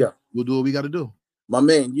 and then Yeah. we'll do what we got to do. My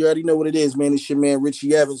man, you already know what it is, man. It's your man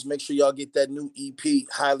Richie Evans. Make sure y'all get that new EP,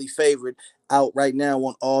 Highly Favorite, out right now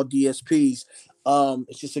on all DSPs.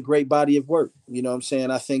 It's just a great body of work. You know what I'm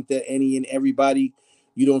saying? I think that any and everybody,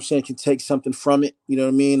 you know what I'm saying, can take something from it. You know what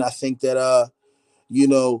I mean? I think that you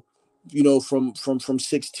know, from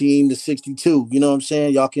 16 to 62. You know what I'm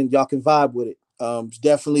saying? Y'all can vibe with it. It's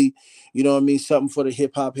definitely, you know what I mean, something for the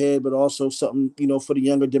hip hop head, but also something, for the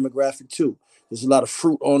younger demographic too. There's a lot of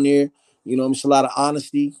fruit on there. It's a lot of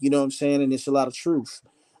honesty, you know what I'm saying, and it's a lot of truth.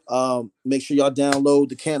 Make sure y'all download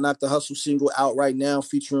the Can't Knock the Hustle single out right now,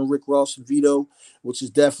 featuring Rick Ross and Vito, which is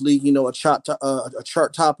definitely, a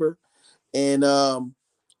chart topper. And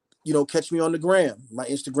catch me on the gram. My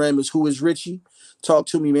Instagram is Who Is Richie. Talk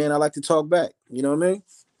to me, man. I like to talk back. You know what I mean?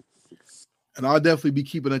 And I'll definitely be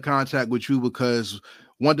keeping in contact with you, because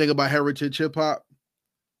one thing about Heritage Hip Hop,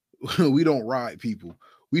 we don't ride people.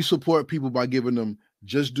 We support people by giving them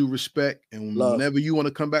just due respect. And Love. whenever you want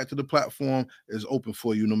to come back to the platform, it's open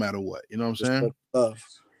for you no matter what. You know what I'm saying? Respect, love.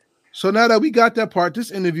 So now that we got that part,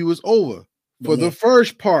 this interview is over. For the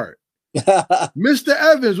first part, Mr.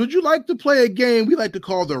 Evans, would you like to play a game we like to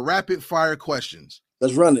call the rapid fire questions?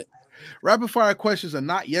 Let's run it. Rapid fire questions are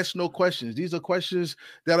not yes, no questions. These are questions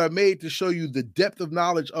that are made to show you the depth of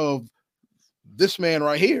knowledge of this man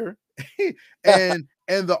right here and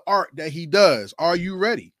the art that he does. Are you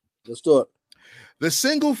ready? Let's do it. The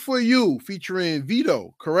Single For You, featuring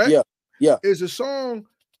Vito, correct? Yeah. Is a song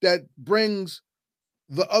that brings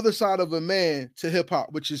the other side of a man to hip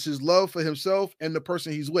hop, which is his love for himself and the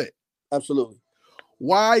person he's with. Absolutely.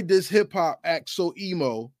 Why does hip hop act so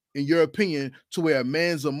emo, in your opinion, to where a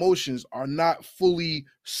man's emotions are not fully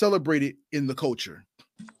celebrated in the culture?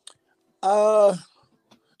 I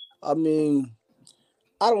mean,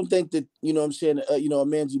 I don't think that, you know what I'm saying, a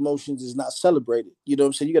man's emotions is not celebrated. You know what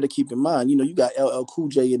I'm saying? You got to keep in mind, you got LL Cool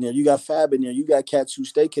J in there, you got Fab in there, you got cats who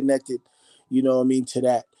stay connected, you know what I mean, to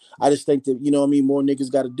that. I just think that, you know what I mean, more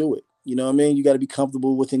niggas got to do it. You know what I mean? You got to be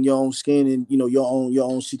comfortable within your own skin and, your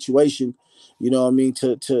own situation, you know what I mean,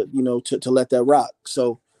 to let that rock.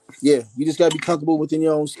 So, yeah, you just got to be comfortable within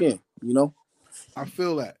your own skin, I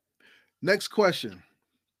feel that. Next question.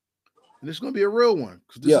 And this is going to be a real one,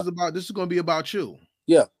 because this is going to be about you.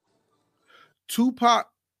 Yeah. Tupac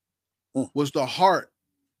was the heart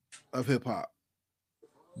of hip hop.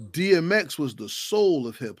 DMX was the soul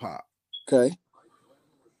of hip hop. Okay.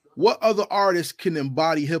 What other artists can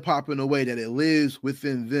embody hip hop in a way that it lives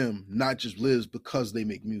within them, not just lives because they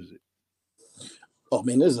make music? Oh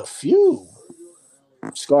man, there's a few.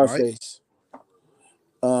 Scarface. Right.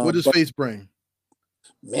 What does Face bring?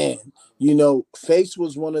 Man, Face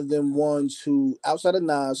was one of them ones who, outside of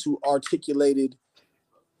Nas, who articulated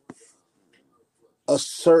a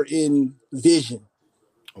certain vision.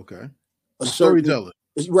 Okay. A storyteller.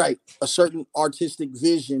 right, a certain artistic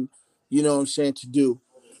vision, you know what I'm saying, to do.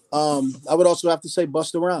 I would also have to say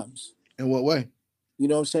Busta Rhymes. In what way? You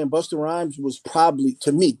know what I'm saying? Busta Rhymes was probably,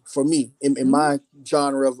 to me, for me, in Mhm. my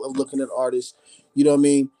genre of looking at artists, you know what I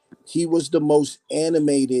mean? He was the most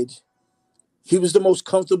animated, he was the most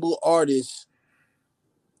comfortable artist.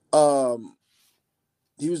 Um,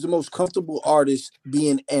 he was the most comfortable artist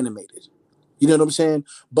being animated. You know what I'm saying?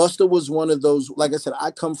 Buster was one of those, like I said,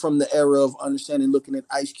 I come from the era of understanding, looking at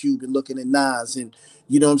Ice Cube and looking at Nas and,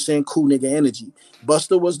 you know what I'm saying, cool nigga energy.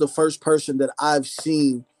 Buster was the first person that I've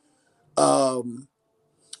seen um,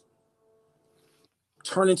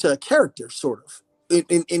 turn into a character, sort of,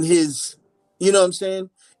 in his, you know what I'm saying,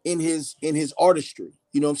 in his artistry.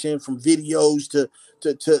 You know what I'm saying, from videos to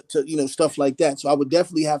you know, stuff like that. So I would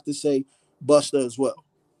definitely have to say Buster as well.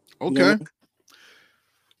 You know what Okay. I mean?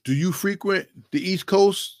 Do you frequent the East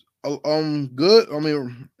Coast? Good. I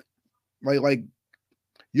mean, like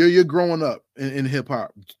you're growing up in hip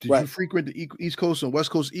hop. Did you Right. frequent the East Coast and West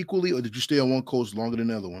Coast equally, or did you stay on one coast longer than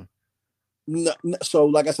the other one? No, no, so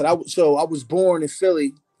like I said, I was born in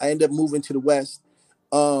Philly. I ended up moving to the West.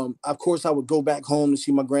 Of course, I would go back home to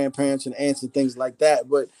see my grandparents and aunts and things like that.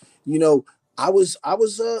 But you know, I was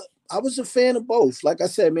a fan of both. Like I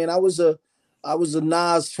said, man, I was a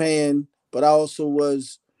Nas fan, but I also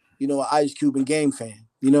was, you know, an Ice Cube and Game fan.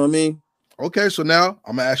 You know what I mean? Okay, so now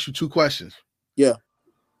I'm gonna ask you two questions. Yeah.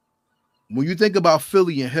 When you think about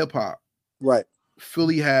Philly and hip hop, Right.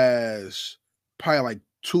 Philly has probably like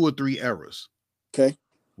two or three eras. Okay.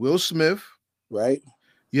 Will Smith, Right.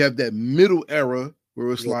 you have that middle era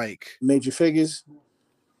where it's Yeah. like, Major figures.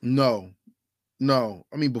 no, no,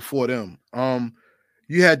 I mean before them.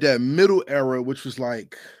 You had that middle era, which was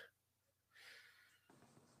like,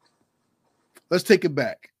 let's take it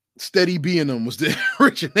back. Steady being them was the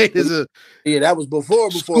originators of Yeah, that was before.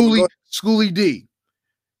 But go Schoolie ahead. Schoolie D.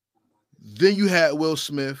 Then you had Will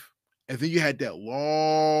Smith, and then you had that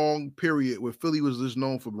long period where Philly was just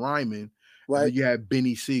known for rhyming, and Right. then you had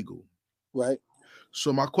Benny Siegel. Right.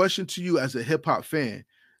 So my question to you as a hip hop fan,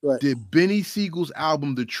 Right. did Benny Siegel's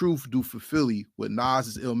album The Truth do for Philly what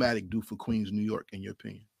Nas's Illmatic do for Queens, New York, in your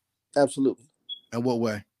opinion? Absolutely. And what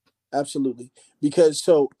way? Absolutely. Because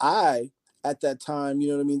so I, at that time, you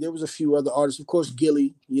know what I mean, there was a few other artists, of course,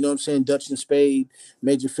 Gilly, you know what I'm saying, Dutch and Spade,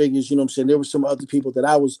 Major Figures, you know what I'm saying. There were some other people that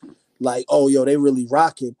I was like, oh, yo, they really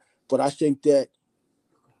rocking. But I think that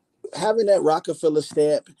having that Rockefeller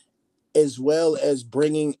stamp, as well as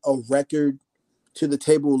bringing a record to the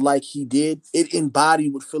table like he did, it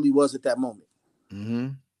embodied what Philly was at that moment. Mm-hmm.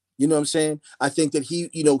 You know what I'm saying? I think that he,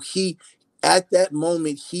 you know, he at that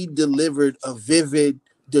moment he delivered a vivid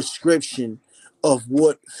description of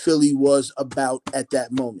what Philly was about at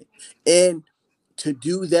that moment. And to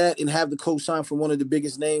do that and have the co-sign from one of the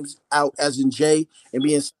biggest names out as in Jay and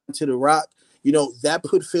being signed to the Rock, you know, that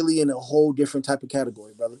put Philly in a whole different type of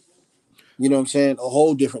category, brother. You know what I'm saying? A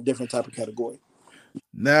whole different type of category.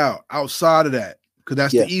 Now, outside of that, because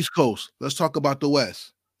that's Yeah. the East Coast, let's talk about the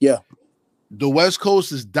West. Yeah. The West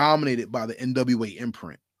Coast is dominated by the NWA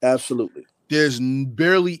imprint. Absolutely. There's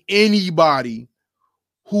barely anybody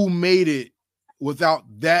who made it without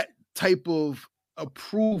that type of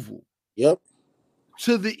approval. Yep.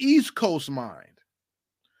 To the East Coast mind,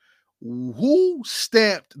 who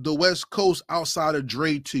stamped the West Coast outside of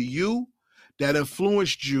Dre to you that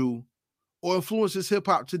influenced you or influences hip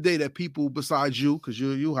hop today that people besides you, because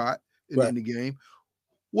you hot Right. in the game,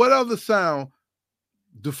 what other sound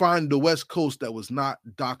defined the West Coast that was not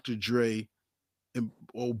Dr. Dre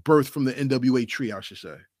or birthed from the NWA tree, I should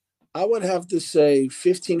say? I would have to say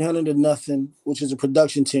 1500 to nothing, which is a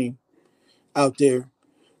production team out there.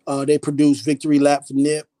 They produced Victory Lap for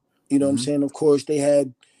Nip. You know what I'm Mm-hmm. saying? Of course, they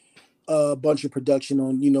had a bunch of production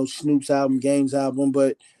on, you know, Snoop's album, Game's album,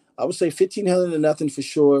 but I would say 1500 to nothing for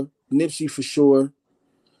sure. Nipsey for sure.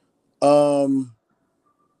 Um,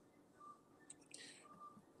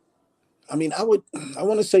 I mean, I want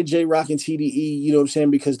to say J Rock and TDE, you know what I'm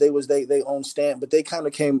saying, because they own stamp, but they kind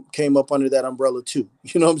of came up under that umbrella too.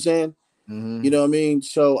 You know what I'm saying? Mm-hmm. You know what I mean?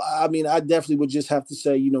 So I mean, I definitely would just have to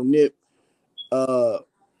say, you know, uh,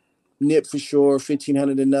 Nip for sure,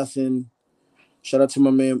 1500 to nothing. Shout out to my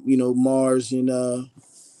man, you know, Mars and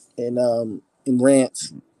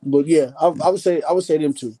Rants. But yeah, I would say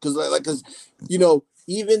them too, because because you know,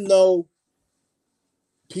 even though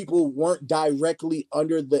people weren't directly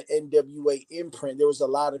under the NWA imprint, there was a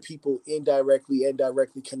lot of people indirectly and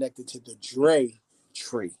directly connected to the Dre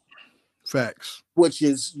tree, Facts. which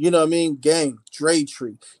is, you know what I mean, Gang, Dre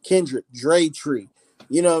tree, Kendrick, Dre tree.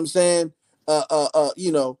 You know what I'm saying?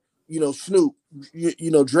 You know, Snoop,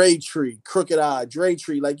 Dre Tree, Crooked Eye, Dre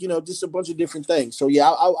Tree, like, just a bunch of different things. So yeah,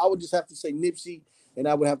 I would just have to say Nipsey, and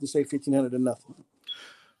I would have to say 1500 or nothing.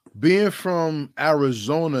 Being from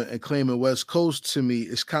Arizona and claiming West Coast, to me,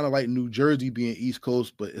 it's kind of like New Jersey being East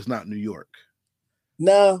Coast, but it's not New York.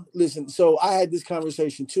 Now, listen, so I had this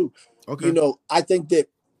conversation too. Okay. I think that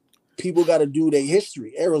people got to do their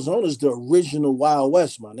history. Arizona's the original Wild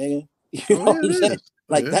West, my nigga. You know Oh, what yeah, I'm it saying? is.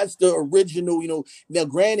 Like, Yeah. that's the original, Now,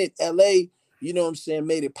 granted, LA,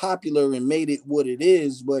 made it popular and made it what it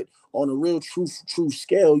is, but on a real true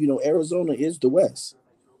scale, Arizona is the West.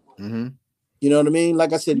 Mm-hmm. You know what I mean?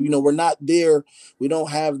 Like I said, we're not there. We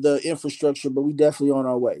don't have the infrastructure, but we definitely on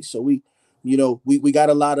our way. So we got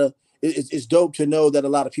a lot of. It's dope to know that a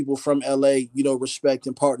lot of people from LA, respect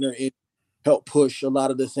and partner and help push a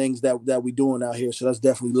lot of the things that we doing out here. So that's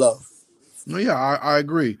definitely love. No, yeah, I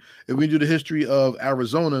agree. If we do the history of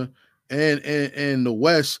Arizona and the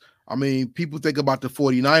West, I mean, people think about the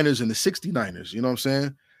 49ers and the 69ers, you know what I'm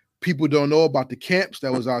saying? People don't know about the camps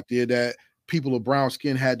that was out there that people of brown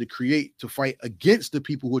skin had to create to fight against the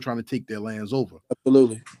people who were trying to take their lands over.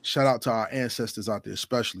 Absolutely, Shout out to our ancestors out there,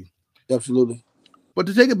 especially. absolutely. But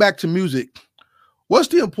to take it back to music, what's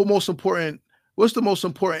the most important? What's the most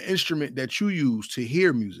important instrument that you use to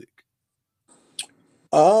hear music?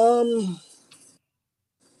 Um,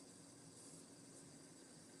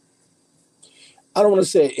 I don't want to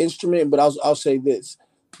say an instrument, but I'll say this: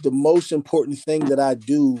 the most important thing that I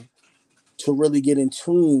do to really get in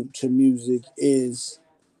tune to music is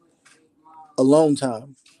alone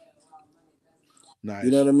time. You know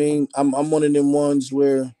Nice. what I mean? I'm one of them ones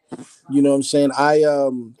where, what I'm saying, I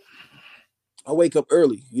wake up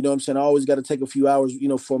early. You know what I'm saying? I always got to take a few hours,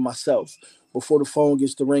 for myself before the phone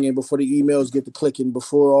gets to ringing, before the emails get to clicking,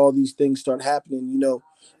 before all these things start happening.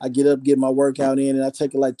 I get up, get my workout in, and I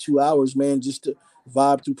take like 2 hours, man, just to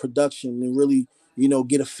vibe through production and really,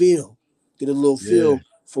 get a little Yeah, feel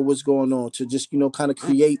for what's going on, to just, kind of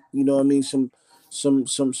create, what I mean, some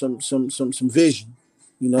vision,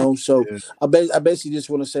 So yeah. I basically just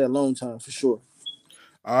want to say alone time for sure.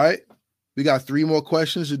 All right. We got three more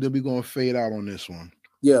questions and then we're going to fade out on this one.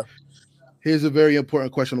 Yeah, Here's a very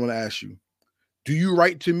important question I want to ask you. Do you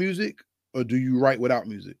write to music or do you write without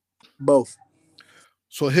music? both.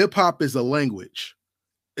 So hip hop is a language.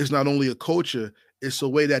 It's not only a culture, it's a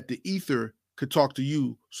way that the ether could talk to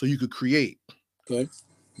you so you could create. Okay.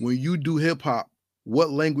 When you do hip hop, what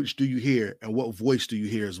language do you hear and what voice do you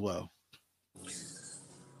hear as well?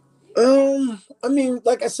 I mean,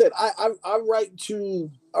 like I said, I write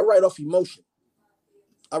off emotion.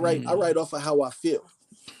 I Mm, write off of how I feel.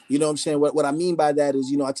 You know what I'm saying? What I mean by that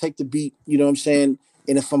is, I take the beat, what I'm saying,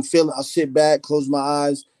 and if I'm feeling, I'll sit back, close my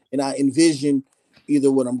eyes, and I envision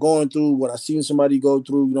either what I'm going through, what I seen somebody go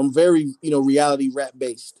through. I'm very, reality rap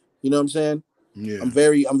based. You know what I'm saying? yeah. I'm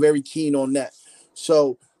very keen on that.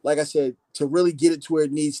 So, like I said, to really get it to where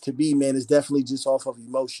it needs to be, man, is definitely just off of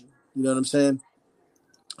emotion. You know what I'm saying?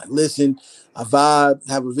 I listen, I vibe,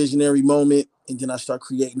 have a visionary moment, and then I start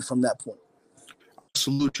creating from that point.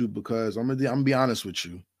 Salute you because I'm gonna be honest with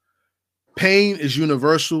you. Pain is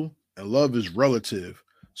universal and love is relative.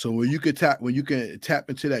 So when you can tap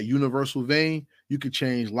into that universal vein, you can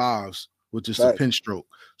change lives with just a Right. pen stroke.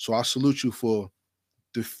 So I salute you for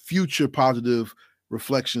the future positive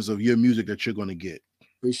reflections of your music that you're going to get.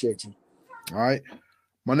 Appreciate you. All right.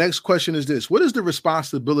 My next question is this: what is the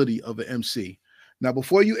responsibility of an MC? Now,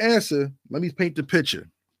 before you answer, let me paint the picture.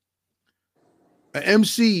 An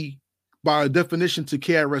MC, by definition to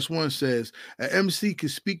KRS-One, says an MC can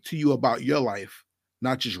speak to you about your life,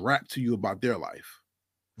 not just rap to you about their life.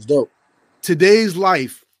 It's dope. Today's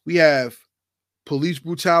life, we have police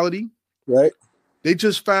brutality. Right? They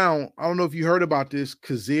just found, I don't know if you heard about this,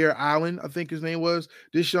 Kazir Allen, I think his name was.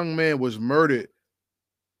 This young man was murdered,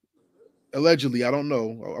 allegedly, I don't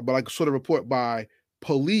know, but I sort of report by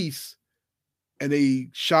police, and they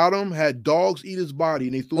shot him, had dogs eat his body,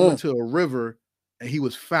 and they threw him Mm, into a river, and he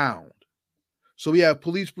was found. So we have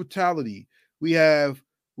police brutality, we have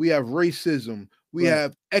we have racism, we right.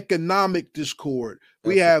 have economic discord,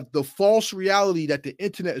 we Definitely. have the false reality that the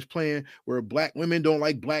internet is playing where black women don't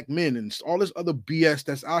like black men and all this other BS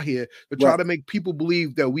that's out here to try Right. to make people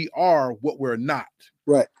believe that we are what we're not.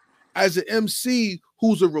 Right. As an MC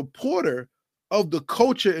who's a reporter of the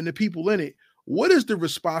culture and the people in it, what is the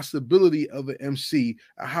responsibility of an MC?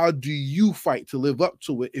 How do you fight to live up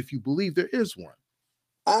to it if you believe there is one?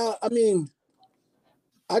 I mean,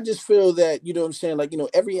 I just feel that, what I'm saying, like,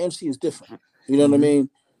 every MC is different. You know what I Mm-hmm. mean?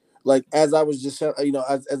 like as I was just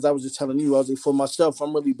as I was just telling you, I was like, for myself,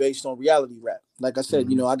 I'm really based on reality rap. Like I said,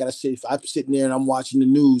 Mm-hmm. I gotta say, if I'm sitting there and I'm watching the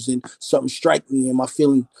news and something strike me and my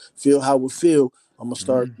feel how it feel, I'm gonna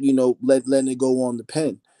start, Mm-hmm. letting it go on the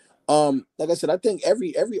pen. Like I said, I think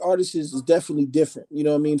every artist is definitely different. You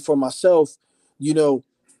know what I mean? For myself, you know,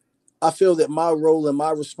 I feel that my role and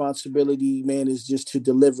my responsibility, man, is just to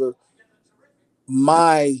deliver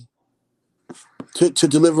my to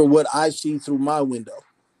deliver what I see through my window.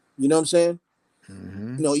 You know what I'm saying?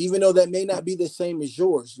 Mm-hmm. Even though that may not be the same as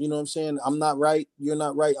yours, you know what I'm saying? I'm not right, you're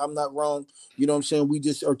not right, I'm not wrong. You know what I'm saying? We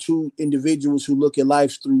just are two individuals who look at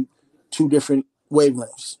life through two different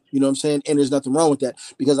wavelengths. You know what I'm saying? And there's nothing wrong with that,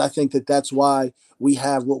 because I think that that's why we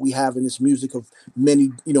have what we have in this music of many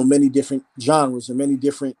different genres and many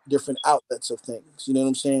different outlets of things. You know what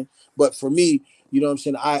I'm saying? But for me, you know what I'm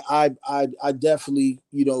saying, I definitely,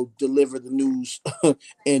 deliver the news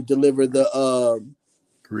and deliver the you know,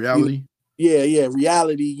 Reality. yeah,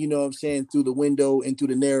 reality, you know what I'm saying, through the window and through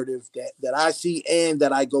the narrative that I see and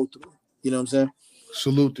that I go through. You know what I'm saying?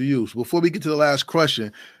 Salute to you. So before we get to the last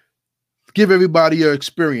question, give everybody your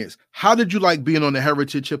experience. How did you like being on the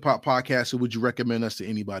Heritage Hip Hop Podcast, and would you recommend us to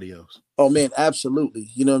anybody else? Oh man, absolutely.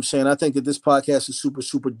 You know what I'm saying? I think that this podcast is super,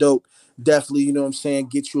 super dope. Definitely, you know what I'm saying,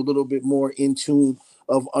 get you a little bit more in tune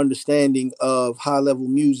of understanding of high level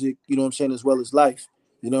music, you know what I'm saying, as well as life.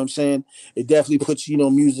 You know what I'm saying? It definitely puts,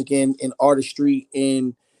 music and artistry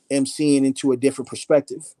and MCing into a different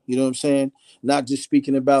perspective. You know what I'm saying? Not just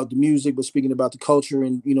speaking about the music, but speaking about the culture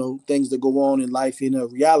and, things that go on in life in a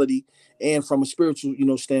reality and from a spiritual,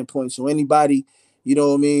 standpoint. So anybody, you know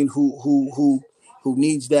what I mean, who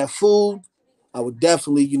needs that food, I would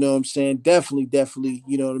definitely, you know what I'm saying, definitely,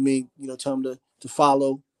 you know what I mean, tell them to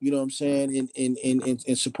follow, you know what I'm saying,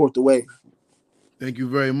 and support the way. Thank you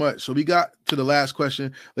very much. So we got to the last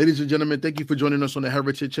question. Ladies and gentlemen, thank you for joining us on the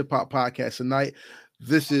Heritage Hip Hop Podcast tonight.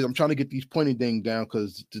 I'm trying to get these pointing things down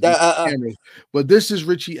because these cameras, but this is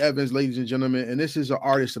Richie Evans, ladies and gentlemen, and this is an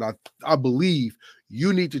artist that I believe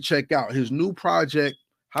you need to check out. His new project,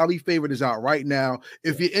 Highly Favored, is out right now.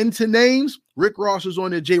 If you're into names, Rick Ross is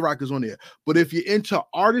on there, J-Rock is on there. But if you're into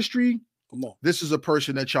artistry, Come on. this is a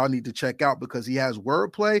person that y'all need to check out because he has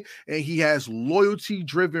wordplay and he has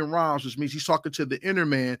loyalty-driven rhymes, which means he's talking to the inner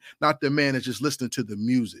man, not the man that's just listening to the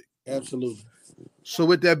music. Absolutely. So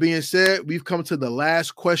with that being said, we've come to the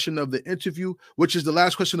last question of the interview, which is the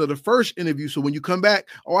last question of the first interview. So when you come back,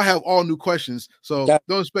 I have all new questions. So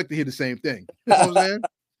don't expect to hear the same thing. You know what I'm saying?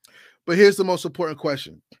 But here's the most important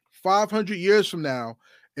question. 500 years from now,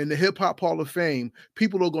 in the Hip Hop Hall of Fame,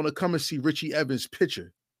 people are going to come and see Richie Evans'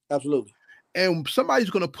 picture. Absolutely. And somebody's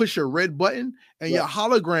going to push a red button and your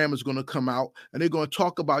hologram is going to come out and they're going to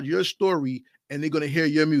talk about your story and they're going to hear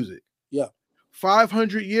your music. Yeah.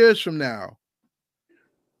 500 years from now,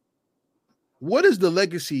 what is the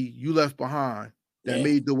legacy you left behind that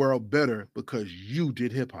made the world better because you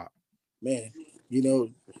did hip hop? Man,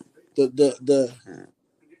 the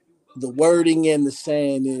wording and the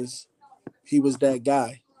saying is he was that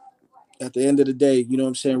guy. At the end of the day, you know what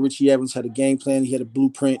I'm saying, Richie Evans had a game plan. He had a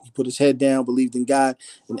blueprint. He put his head down, believed in God,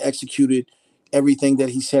 and executed everything that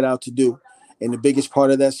he set out to do. And the biggest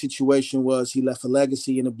part of that situation was he left a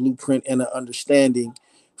legacy and a blueprint and an understanding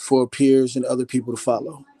for peers and other people to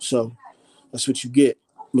follow. So that's what you get.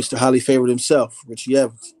 Mr. Highly Favored himself, Richie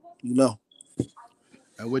Evans,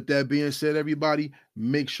 And with that being said, everybody,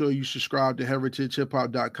 make sure you subscribe to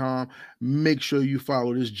heritagehiphop.com. Make sure you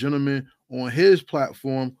follow this gentleman on his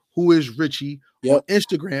platform, who is Richie, on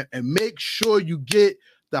Instagram, and make sure you get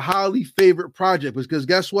the Highly Favored project, because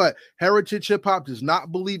guess what? Heritage Hip Hop does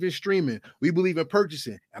not believe in streaming. We believe in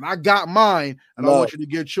purchasing. And I got mine, and I want you to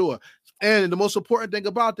get yours. And the most important thing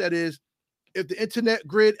about that is if the internet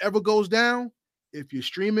grid ever goes down, if you're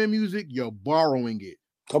streaming music, you're borrowing it.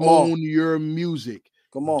 Own your music.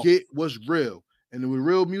 Come on. Get what's real. And with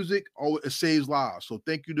real music, it saves lives. So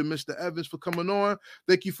thank you to Mr. Evans for coming on.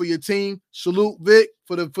 Thank you for your team. Salute Vic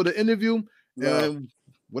for the interview. And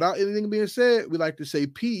without anything being said, we like to say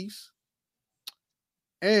peace.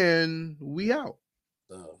 And we out.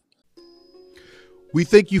 We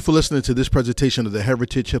thank you for listening to this presentation of the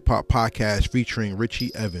Heritage Hip Hop Podcast featuring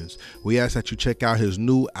Richie Evans. We ask that you check out his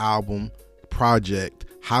new album, project,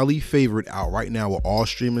 Highly Favored, out right now with all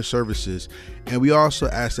streaming services. And we also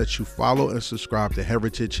ask that you follow and subscribe to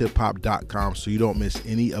heritagehiphop.com so you don't miss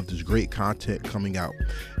any of this great content coming out.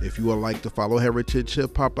 If you would like to follow Heritage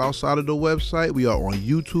Hip Hop outside of the website, we are on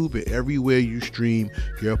YouTube and everywhere you stream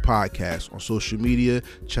your podcast. On social media,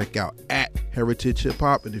 check out Heritage Hip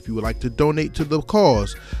Hop. And if you would like to donate to the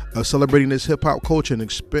cause of celebrating this hip hop culture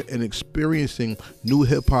and experiencing new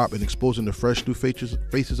hip hop and exposing the fresh new faces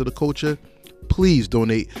of the culture, please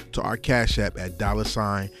donate to our Cash App at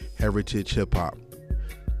 $Heritage Hip Hop.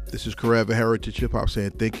 This is Karev at Heritage Hip Hop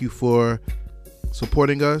saying thank you for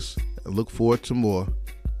supporting us and look forward to more.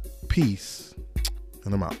 Peace.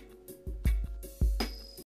 And I'm out.